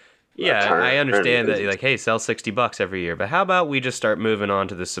turn. I understand that. Like, hey, sell $60 every year, but how about we just start moving on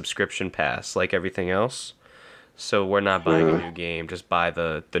to the subscription pass, like everything else? So we're not buying a new game, just buy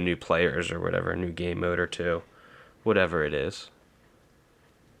the new players or whatever, a new game mode or two, whatever it is.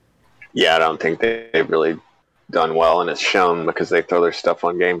 Yeah, I don't think they've really done well, and it's shown because they throw their stuff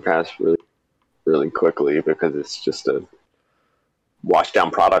on Game Pass really, really quickly because it's just a washed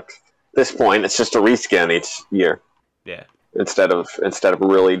down product. At this point, it's just a reskin each year. Yeah. Instead of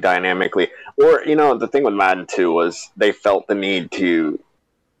really dynamically, or the thing with Madden 2 was they felt the need to,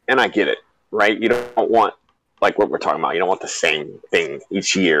 and I get it, right? You don't want like what we're talking about. You don't want the same thing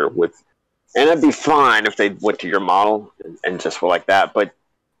each year with, and it'd be fine if they went to your model and just were like that. But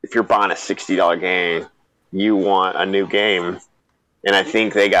if you're buying a $60 game, you want a new game, and I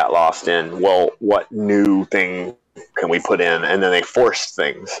think they got lost in what new thing can we put in? And then they forced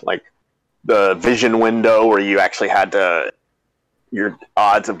things like the vision window where you actually had to, your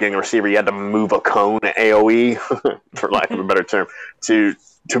odds of getting a receiver, you had to move a cone AOE, for lack of a better term, to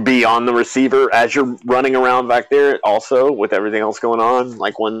be on the receiver as you're running around back there. Also, with everything else going on,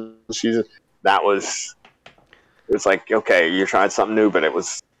 like one season, it was like, okay, you tried something new, but it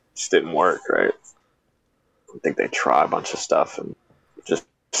just didn't work, right? I think they try a bunch of stuff and just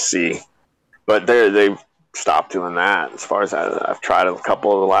see, but they've stopped doing that. As far as I've tried a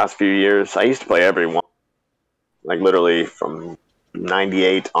couple of the last few years, I used to play every one, like literally from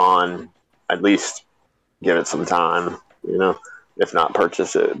 '98 on, at least give it some time, if not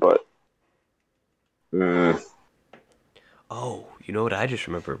purchase it. But oh, you know what I just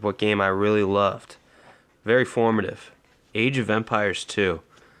remembered? What game I really loved? Very formative. Age of Empires 2.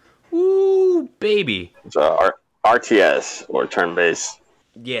 Woo, baby. It's RTS or turn-based.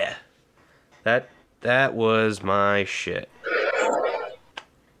 Yeah. That was my shit.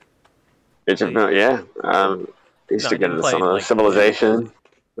 Yeah. Used to get into some of the Civilization,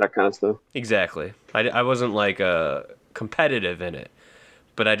 that kind of stuff. Exactly. I wasn't like competitive in it,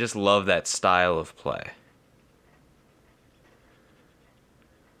 but I just love that style of play.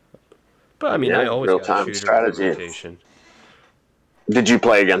 But I mean, I always got a strategy. Rotation. Did you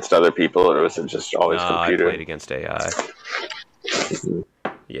play against other people, or was it just always computer? I played against AI.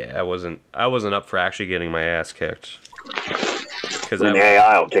 Yeah, I wasn't up for actually getting my ass kicked. Because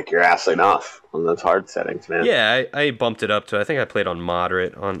AI will kick your ass enough on those hard settings, man. Yeah, I bumped it up to, I think I played on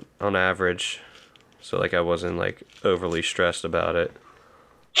moderate on average, so like I wasn't like overly stressed about it.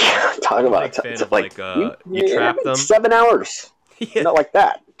 Talk about it. Like you trap them 7 hours. Yeah. Not like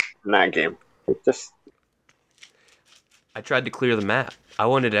that in that game. I tried to clear the map. I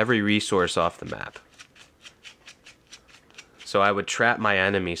wanted every resource off the map. So I would trap my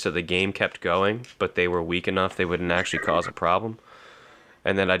enemy so the game kept going, but they were weak enough they wouldn't actually cause a problem.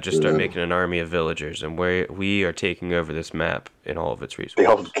 And then I'd just start making an army of villagers, and we are taking over this map in all of its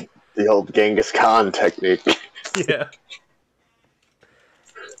resources. The old Genghis Khan technique. Yeah.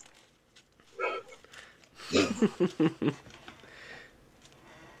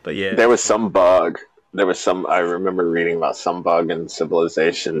 But yeah. There was some bug. I remember reading about some bug in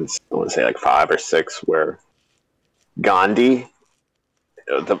Civilizations, I want to say like 5 or 6, where Gandhi,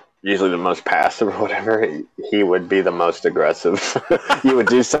 usually the most passive or whatever, he would be the most aggressive. You would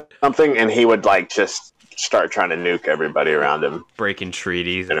do something and he would like just start trying to nuke everybody around him. Breaking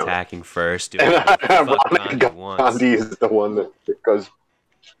treaties, attacking first. Doing Gandhi is the one that goes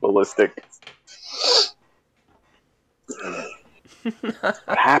ballistic.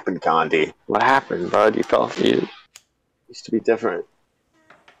 What happened, Gandhi? What happened, bud? You used to be different.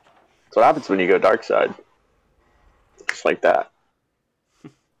 That's what happens when you go dark side. Just like that.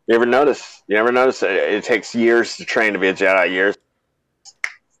 You ever notice it takes years to train to be a Jedi? Years.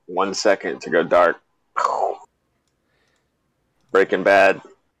 1 second to go dark. Breaking Bad.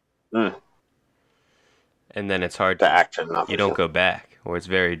 And then it's hard to action. You don't go back, or it's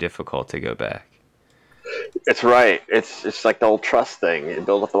very difficult to go back. It's right. It's like the old trust thing. You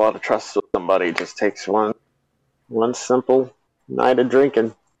build up a lot of trust with somebody. It just takes one simple night of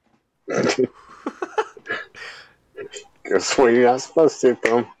drinking. Goes where you're not supposed to.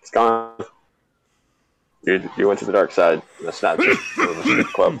 Boom. It's gone. You went to the dark side. That's not just a street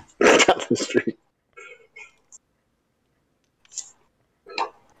club. Down the street.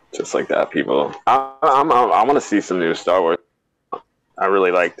 Just like that, people. I want to see some new Star Wars. I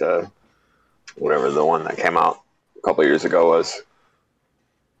really liked whatever the one that came out a couple years ago was.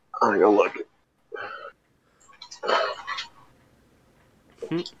 I'm gonna go look.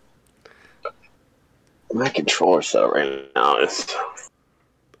 My controller set right now is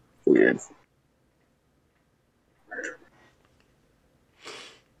weird.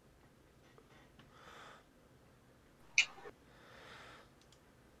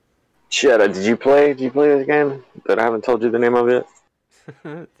 Jedi, did you play this game that I haven't told you the name of yet?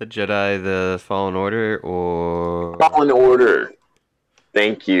 The Jedi, the Fallen Order, or Fallen Order.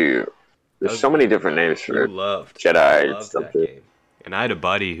 Thank you. There's so many different names for Jedi and stuff. And I had a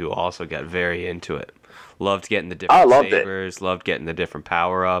buddy who also got very into it. Loved getting the different sabers. Loved getting the different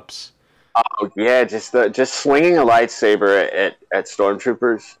power ups. Oh yeah, just swinging a lightsaber at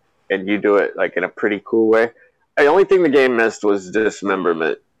stormtroopers, and you do it like in a pretty cool way. The only thing the game missed was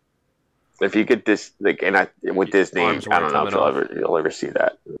dismemberment. If you could with Disney, I don't know if you'll ever see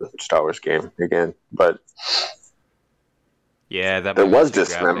that in the Star Wars game again. But yeah, there was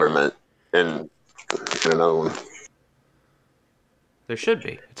dismemberment in another one. There should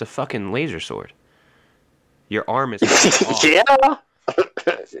be. It's a fucking laser sword. Your arm is off. Yeah,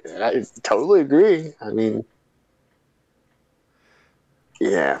 I totally agree. I mean,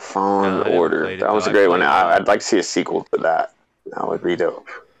 Yeah, Fallen No, I never Order. played it That though. was a I great one. played I'd like to see a sequel to that. That would be dope.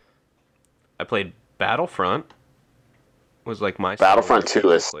 I played Battlefront. Was like my Star Battlefront Wars 2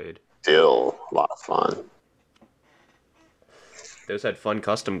 game I is played. still a lot of fun. Those had fun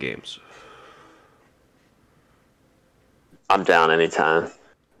custom games. I'm down anytime.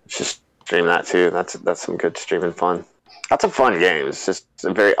 Just stream that too. That's some good streaming fun. That's a fun game. It's just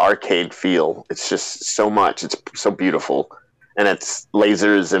a very arcade feel. It's just so much. It's so beautiful, and it's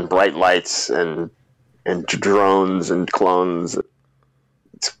lasers and bright lights and drones and clones.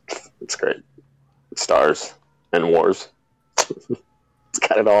 It's great. Stars and wars. It's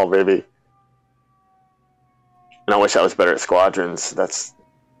got it all, baby. And I wish I was better at Squadrons. That's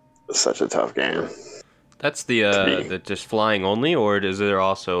such a tough game. That's the just flying only, or is there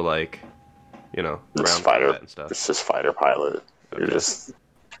also like, ground combat and stuff? It's just fighter pilot. Okay. You're just,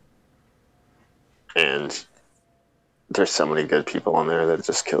 and there's so many good people on there that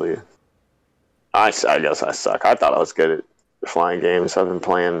just kill you. I guess I suck. I thought I was good at flying games. I've been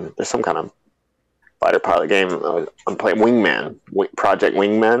playing. There's some kind of fighter pilot game. I'm playing Wingman, Project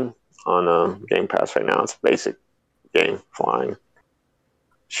Wingman on Game Pass right now. It's a basic game, flying,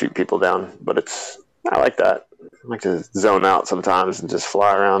 shoot people down, but I like that. I like to zone out sometimes and just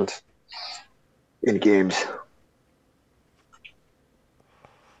fly around in games.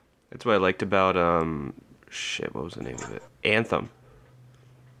 That's what I liked about what was the name of it? Anthem.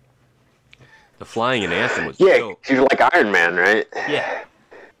 The flying in Anthem was dope. You're like Iron Man, right? Yeah.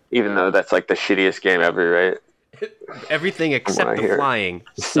 Even though that's like the shittiest game ever, right? Everything except the flying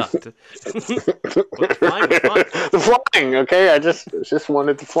sucked. But the flying was fun. The flying, okay. I just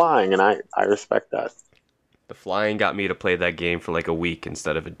wanted the flying, and I respect that. The flying got me to play that game for like a week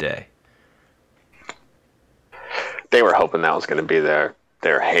instead of a day. They were hoping that was going to be their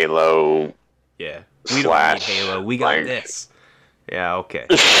Halo. Yeah, we don't need Halo. We got this. Yeah, okay.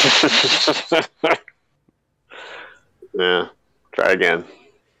 Yeah, try again.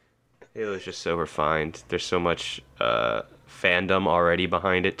 Halo's just so refined. There's so much fandom already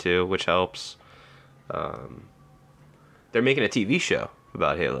behind it too, which helps. They're making a TV show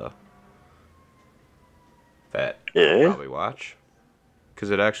about Halo that I'll probably watch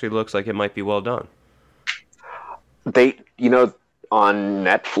because it actually looks like it might be well done. They, on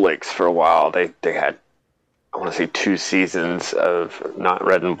Netflix for a while, they had, I want to say, 2 seasons of not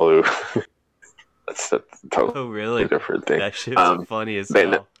Red and Blue. That's a totally different thing. That shit was funny as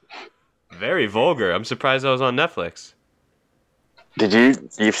hell. Very vulgar. I'm surprised that was on Netflix.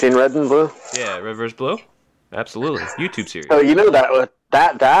 You've seen Red and Blue? Yeah, Red vs. Blue? Absolutely. YouTube series. So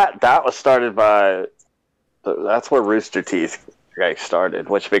that was started by, that's where Rooster Teeth started,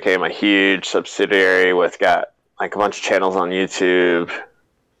 which became a huge subsidiary got like a bunch of channels on YouTube.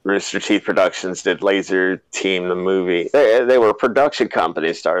 Rooster Teeth Productions did Laser Team, the movie. They were a production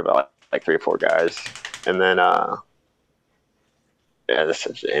company started by like 3 or 4 guys. And then,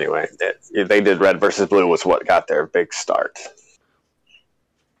 anyway, they did Red versus Blue was what got their big start.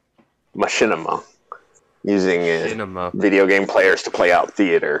 Machinima. Using video game players to play out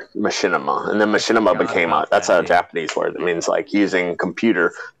theater. Machinima. And then Machinima became that's a Japanese word. It means like using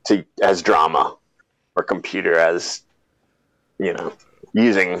computer as drama. Or computer as,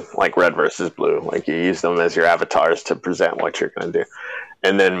 using like Red versus Blue. Like you use them as your avatars to present what you're going to do.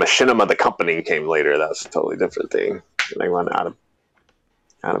 And then Machinima, the company, came later. That was a totally different thing. They went out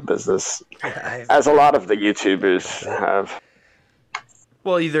of business. As a lot of the YouTubers have.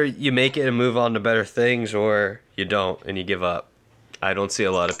 Well, either you make it and move on to better things, or you don't and you give up. I don't see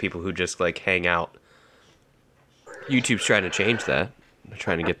a lot of people who just like hang out. YouTube's trying to change that. They're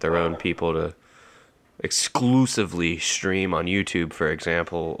trying to get their own people to exclusively stream on YouTube, for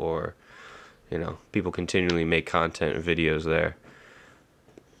example, or people continually make content and videos there.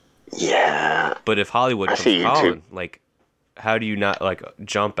 Yeah. But if Hollywood comes calling, like, how do you not like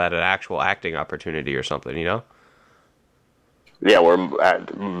jump at an actual acting opportunity or something? Yeah, where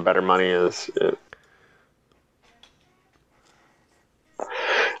better money is. A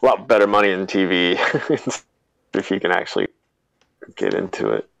lot better money in TV if you can actually get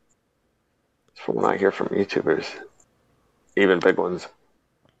into it. From what I hear from YouTubers, even big ones.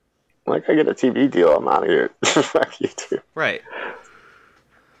 Like, I get a TV deal, I'm out of here. Fuck YouTube. Right.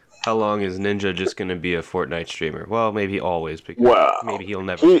 How long is Ninja just going to be a Fortnite streamer? Well, maybe always, because maybe he'll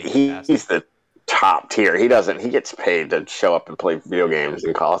never. He's the top tier. He gets paid to show up and play video games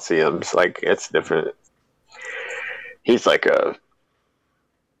in Coliseums. Like, it's different. He's like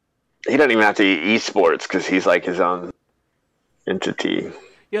he doesn't even have to eat esports because he's like his own entity.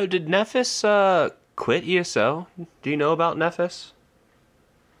 Yo, did Nephis quit ESO? Do you know about Nephis?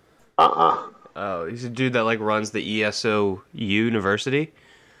 Oh, he's a dude that like runs the ESO University.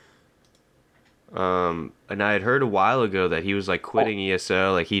 And I had heard a while ago that he was like quitting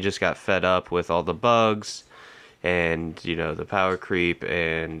ESO, like he just got fed up with all the bugs and, you know, the power creep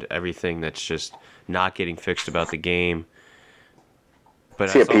and everything that's just not getting fixed about the game.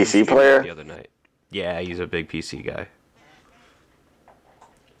 But Is I he a saw him PC streaming it player? the other night. Yeah, he's a big PC guy.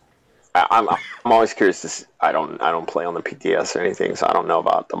 I'm always curious to see, I don't play on the PTS or anything, so I don't know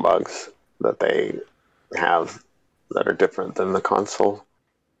about the bugs that they have that are different than the console.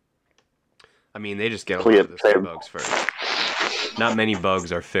 I mean, they just get a lot of the same bugs first. Not many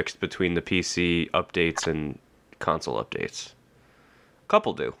bugs are fixed between the PC updates and console updates. A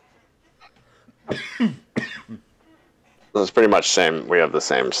couple do. It's pretty much same. We have the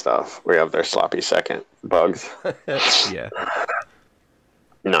same stuff. We have their sloppy second bugs. Yeah.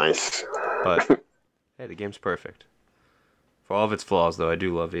 Nice. But hey, the game's perfect. For all of its flaws, though, I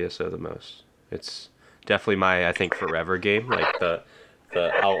do love ESO the most. It's definitely my, I think, forever game. Like the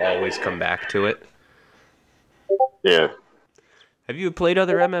I'll always come back to it. Yeah. Have you played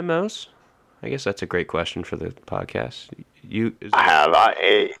other MMOs? I guess that's a great question for the podcast. I have.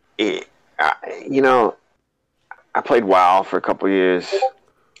 You know, I played WoW for a couple years,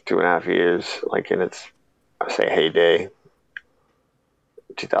 2.5 years, like in its, I say, heyday,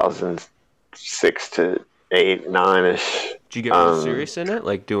 2006 to 8, 9-ish. Did you get real serious in it,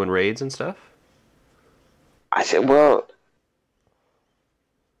 like doing raids and stuff? I said, well,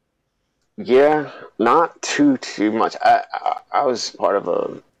 yeah, not too much. I was part of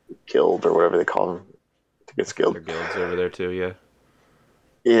a guild or whatever they call them. I think it's guild. There are guilds over there too, yeah.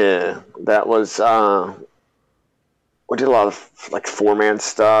 Yeah, that was. We did a lot of like 4-man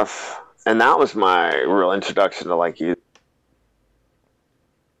stuff, and that was my real introduction to like you.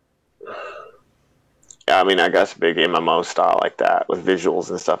 Yeah, I mean, I guess big MMO style like that with visuals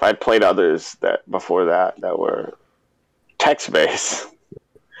and stuff. I'd played others that before that were text based.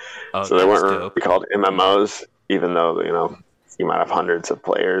 Oh, So they weren't really called MMOs, even though, you know, you might have hundreds of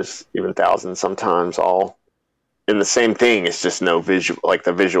players, even thousands sometimes, all in the same thing. It's just no visual, like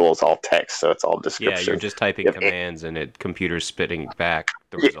the visual is all text, so it's all description. Yeah, you're just typing commands and computer's spitting back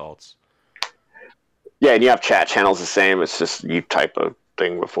the results. Yeah, and you have chat channels the same. It's just you type a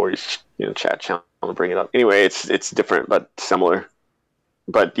thing before chat channel and bring it up. Anyway, it's different but similar.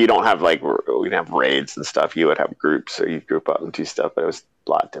 But you don't have like, we'd have raids and stuff. You would have groups, or you group up and do stuff, but it was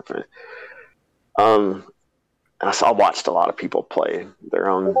a lot different. And I watched a lot of people play their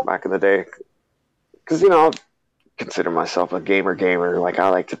own back in the day. Because, you know, I consider myself a gamer. Like, I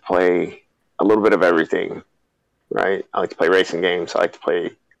like to play a little bit of everything, right? I like to play racing games. I like to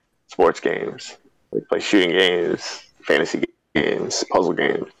play sports games. I like to play shooting games, fantasy games, puzzle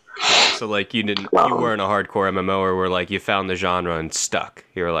games. So like you weren't a hardcore MMO, or were like you found the genre and stuck.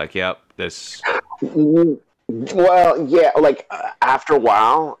 You were like, yep, this. Well, yeah, like after a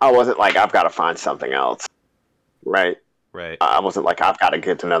while, I wasn't like, I've got to find something else, right? Right. I wasn't like, I've got to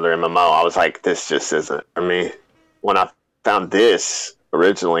get to another MMO. I was like, this just isn't for me. When I found this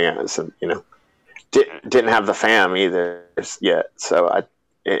originally, I said, you know, didn't have the fam either yet, so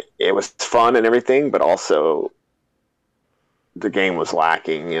it was fun and everything, but also the game was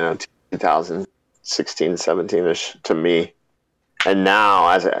lacking, you know, 2016, 17-ish to me. And now,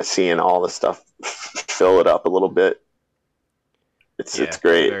 as I seeing all the stuff fill it up a little bit, it's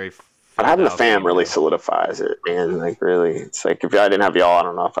great. But having the fam really solidifies it, man. Like, really, it's like, if I didn't have y'all, I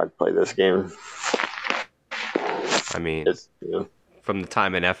don't know if I'd play this game. I mean, from the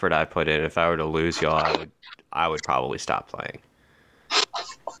time and effort I put in, if I were to lose y'all, I would probably stop playing.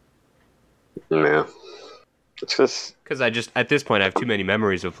 Yeah. It's just because at this point I have too many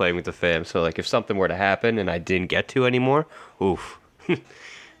memories of playing with the fam. So like if something were to happen and I didn't get to anymore, oof.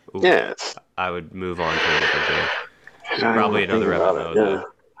 Yeah, I would move on to a different game. Probably another MMO. Yeah.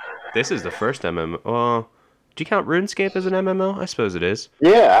 This is the first MMO. Well, do you count RuneScape as an MMO? I suppose it is.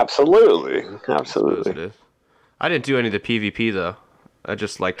 Yeah, absolutely. I suppose it is. I didn't do any of the PvP though. I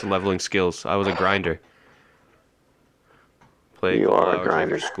just liked leveling skills. I was a grinder. Played you are a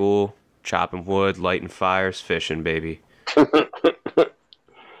grinder. After school. Chopping wood, lighting fires, fishing, baby.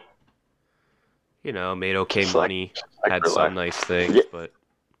 You know, made okay money, had some nice things, but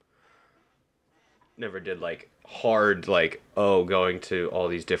never did like hard, like, going to all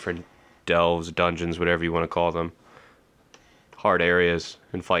these different delves, dungeons, whatever you want to call them. Hard areas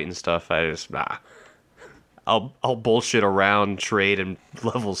and fighting stuff. I just, I'll bullshit around, trade, and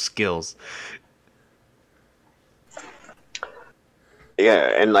level skills.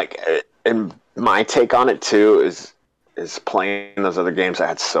 Yeah, and like, and my take on it too is playing those other games that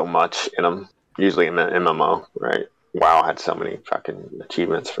had so much in them. Usually in an MMO, right? WoW had so many fucking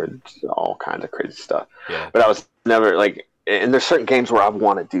achievements for all kinds of crazy stuff. Yeah. But I was never like, and there's certain games where I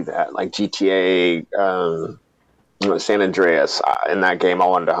want to do that, like GTA, San Andreas. In that game, I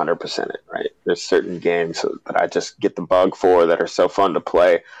wanted to 100% it. Right? There's certain games that I just get the bug for that are so fun to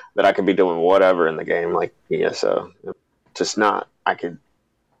play that I could be doing whatever in the game, like ESO. Just not. I could,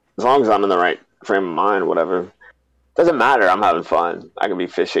 as long as I'm in the right frame of mind, whatever. Doesn't matter. I'm having fun. I could be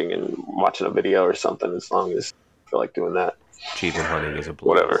fishing and watching a video or something as long as I feel like doing that. Achievement hunting is a blast.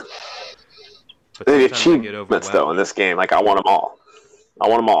 Whatever. But The achievements, though, in this game, like, I want them all. I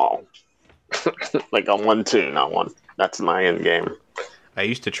want them all. Like, on one tune, I want. That's my end game. I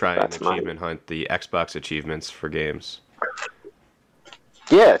used to try and achievement hunt the Xbox achievements for games.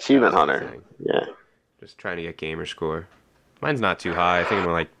 Yeah, Achievement Hunter. Yeah. Just trying to get gamer score. Mine's not too high. I think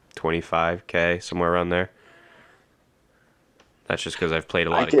I'm like 25K, somewhere around there. That's just because I've played a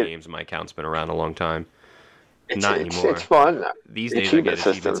lot of games and my account's been around a long time. Not anymore. It's fun. These days I get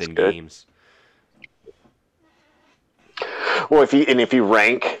achievements in games. Well, if you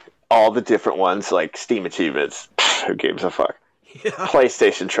rank all the different ones, like Steam achievements, who gives a fuck? Yeah.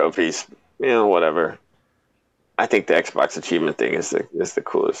 PlayStation trophies, whatever. I think the Xbox achievement thing is the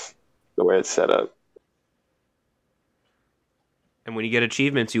coolest, the way it's set up. And when you get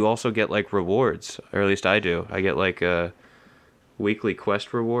achievements, you also get like rewards, or at least I do. I get like weekly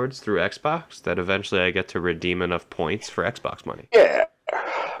quest rewards through Xbox that eventually I get to redeem enough points for Xbox money. Yeah,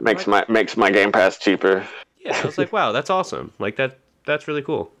 makes my Game Pass cheaper. Yeah, I was like, wow, that's awesome. Like that's really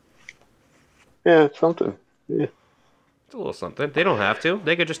cool. Yeah, it's something. Yeah, it's a little something. They don't have to.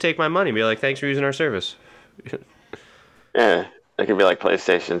 They could just take my money and be like, thanks for using our service. Yeah, it could be like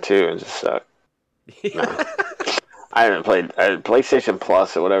PlayStation 2 and just suck. No. I haven't played PlayStation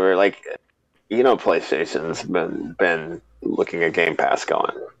Plus or whatever. Like, PlayStation's been looking at Game Pass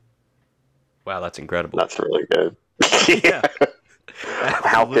going, wow, that's incredible. That's really good. Yeah.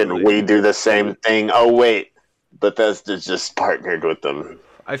 How can we do the same thing? Oh, wait. Bethesda's just partnered with them.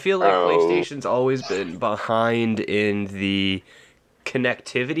 I feel like PlayStation's always been behind in the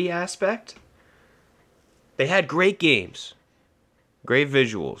connectivity aspect. They had great games, great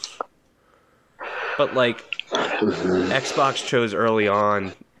visuals. But, like, Xbox chose early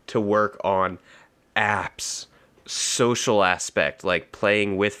on to work on apps, social aspect, like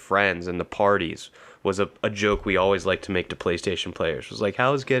playing with friends and the parties was a joke we always like to make to PlayStation players. It was like,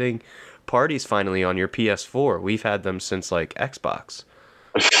 how is getting parties finally on your PS4? We've had them since, like, Xbox.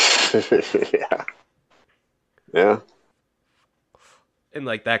 Yeah. Yeah. And,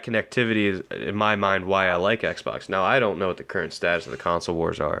 like, that connectivity is, in my mind, why I like Xbox. Now, I don't know what the current status of the console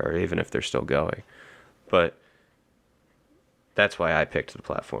wars are, or even if they're still going. But that's why I picked the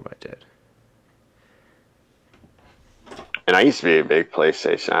platform I did. And I used to be a big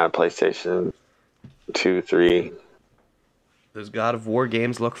PlayStation. I had a PlayStation 2, 3. Those God of War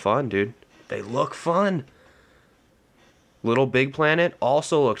games look fun, dude. They look fun. Little Big Planet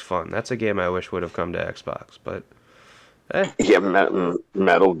also looked fun. That's a game I wish would have come to Xbox, but Yeah,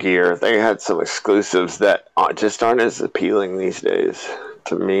 Metal Gear. They had some exclusives that just aren't as appealing these days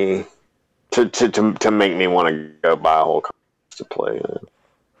to me. To make me want to go buy a whole console to play.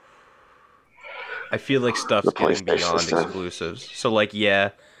 I feel like stuff's getting beyond exclusives. So, like, yeah,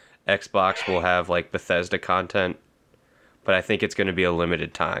 Xbox will have, like, Bethesda content, but I think it's going to be a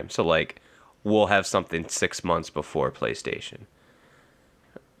limited time. So, like, we'll have something 6 months before PlayStation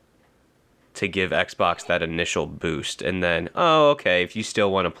to give Xbox that initial boost. And then, okay, if you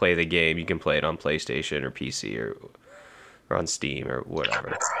still want to play the game, you can play it on PlayStation or PC or on Steam or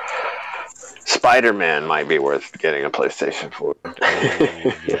whatever. Spider-Man might be worth getting a PlayStation for.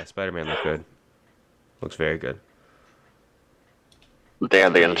 Yeah, Spider-Man looked good. Looks very good. They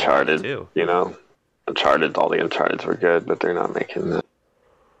had the Uncharted, Uncharted, all the Uncharteds were good, but they're not making that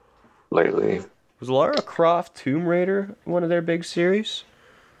lately. Was Lara Croft Tomb Raider one of their big series?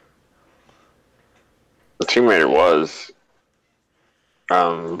 The Tomb Raider was,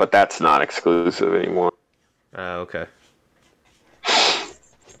 but that's not exclusive anymore. Okay.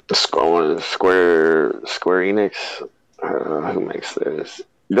 Square Enix, who makes those?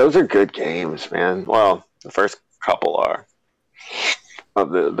 Those are good games, man. Well, the first couple are.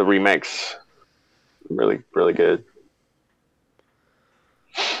 The remakes, really, really good.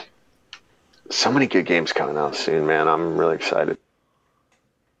 So many good games coming out soon, man. I'm really excited.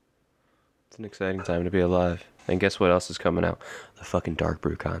 It's an exciting time to be alive. And guess what else is coming out? The fucking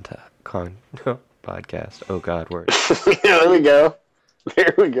DarkBrue podcast. Oh, God, word. There we go.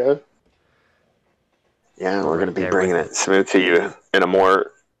 There we go. Yeah, we're going to be bringing it smooth to you in a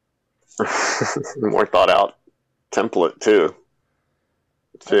more thought out template too.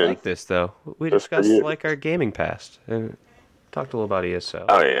 soon. I like this though. We Just for discussed you. like our gaming past and talked a little about ESO.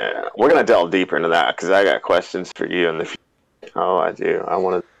 Oh yeah, we're gonna delve deeper into that because I got questions for you in the future. Oh, I do. I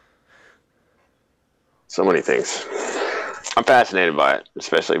want to. So many things. I'm fascinated by it,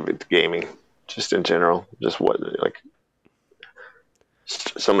 especially with gaming, just in general. Just what like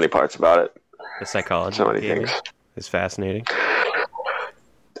so many parts about it. The psychology So of many gaming things. is fascinating.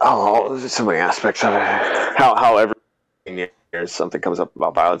 Oh, there's so many aspects of it. How every years something comes up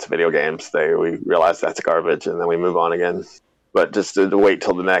about violence in video games, we realize that's garbage, and then we move on again. But just to wait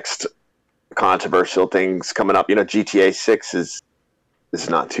till the next controversial things coming up, GTA 6 is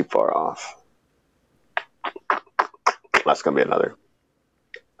not too far off. That's gonna be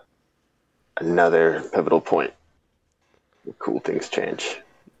another pivotal point. Cool things change.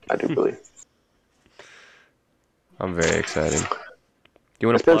 I do believe. I'm very excited. Do you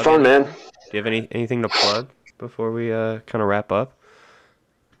want It's to been fun, man. Do you have anything to plug before we kind of wrap up?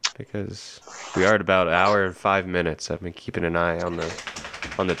 Because we are at about an hour and 5 minutes. I've been keeping an eye on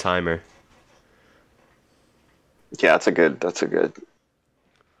the timer. Yeah, it's a good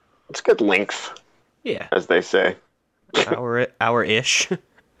length. Yeah, As they say. hour-ish,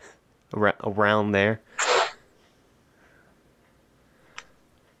 around there.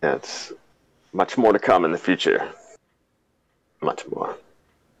 Yeah, it's much more to come in the future. Much more.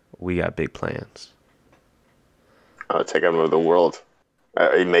 We got big plans. I'll take over the world.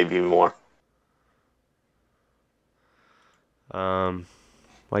 Maybe more. Well,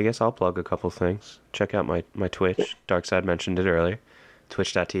 I guess I'll plug a couple things. Check out my Twitch. Darkside mentioned it earlier.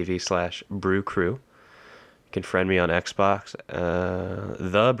 Twitch.tv/BrewCrew. You can friend me on Xbox,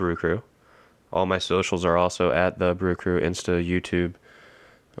 The Brew Crew. All my socials are also at The Brew Crew, Insta, YouTube.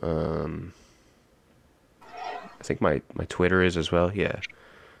 I think my Twitter is as well. Yeah.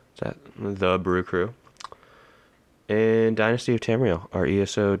 It's at The Brew Crew. And Dynasty of Tamriel, our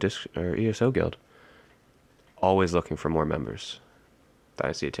ESO guild. Always looking for more members.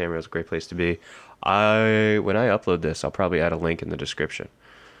 Dynasty of Tamriel is a great place to be. When I upload this, I'll probably add a link in the description.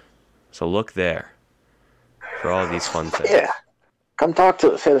 So look there for all these fun things. Yeah. Come talk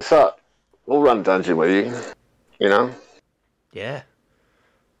to us. Hit us up. We'll run dungeon with you. Yeah.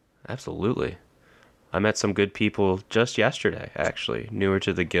 Absolutely. I met some good people just yesterday, actually, newer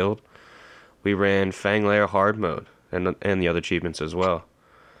to the guild. We ran Fanglair hard mode and the other achievements as well.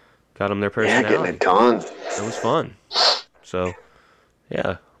 Got them their personality. Yeah, getting it done. It was fun. So,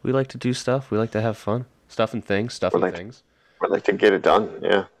 yeah, we like to do stuff. We like to have fun. Stuff and things. We like to get it done,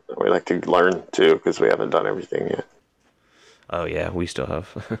 yeah. We like to learn, too, because we haven't done everything yet. Oh, yeah, we still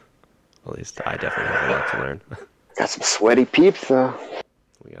have. At least I definitely have a lot to learn. Got some sweaty peeps, though.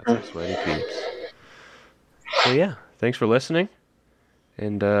 We got some sweaty peeps. So, yeah, thanks for listening.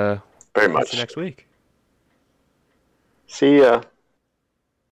 And, very much. See you next week. See ya.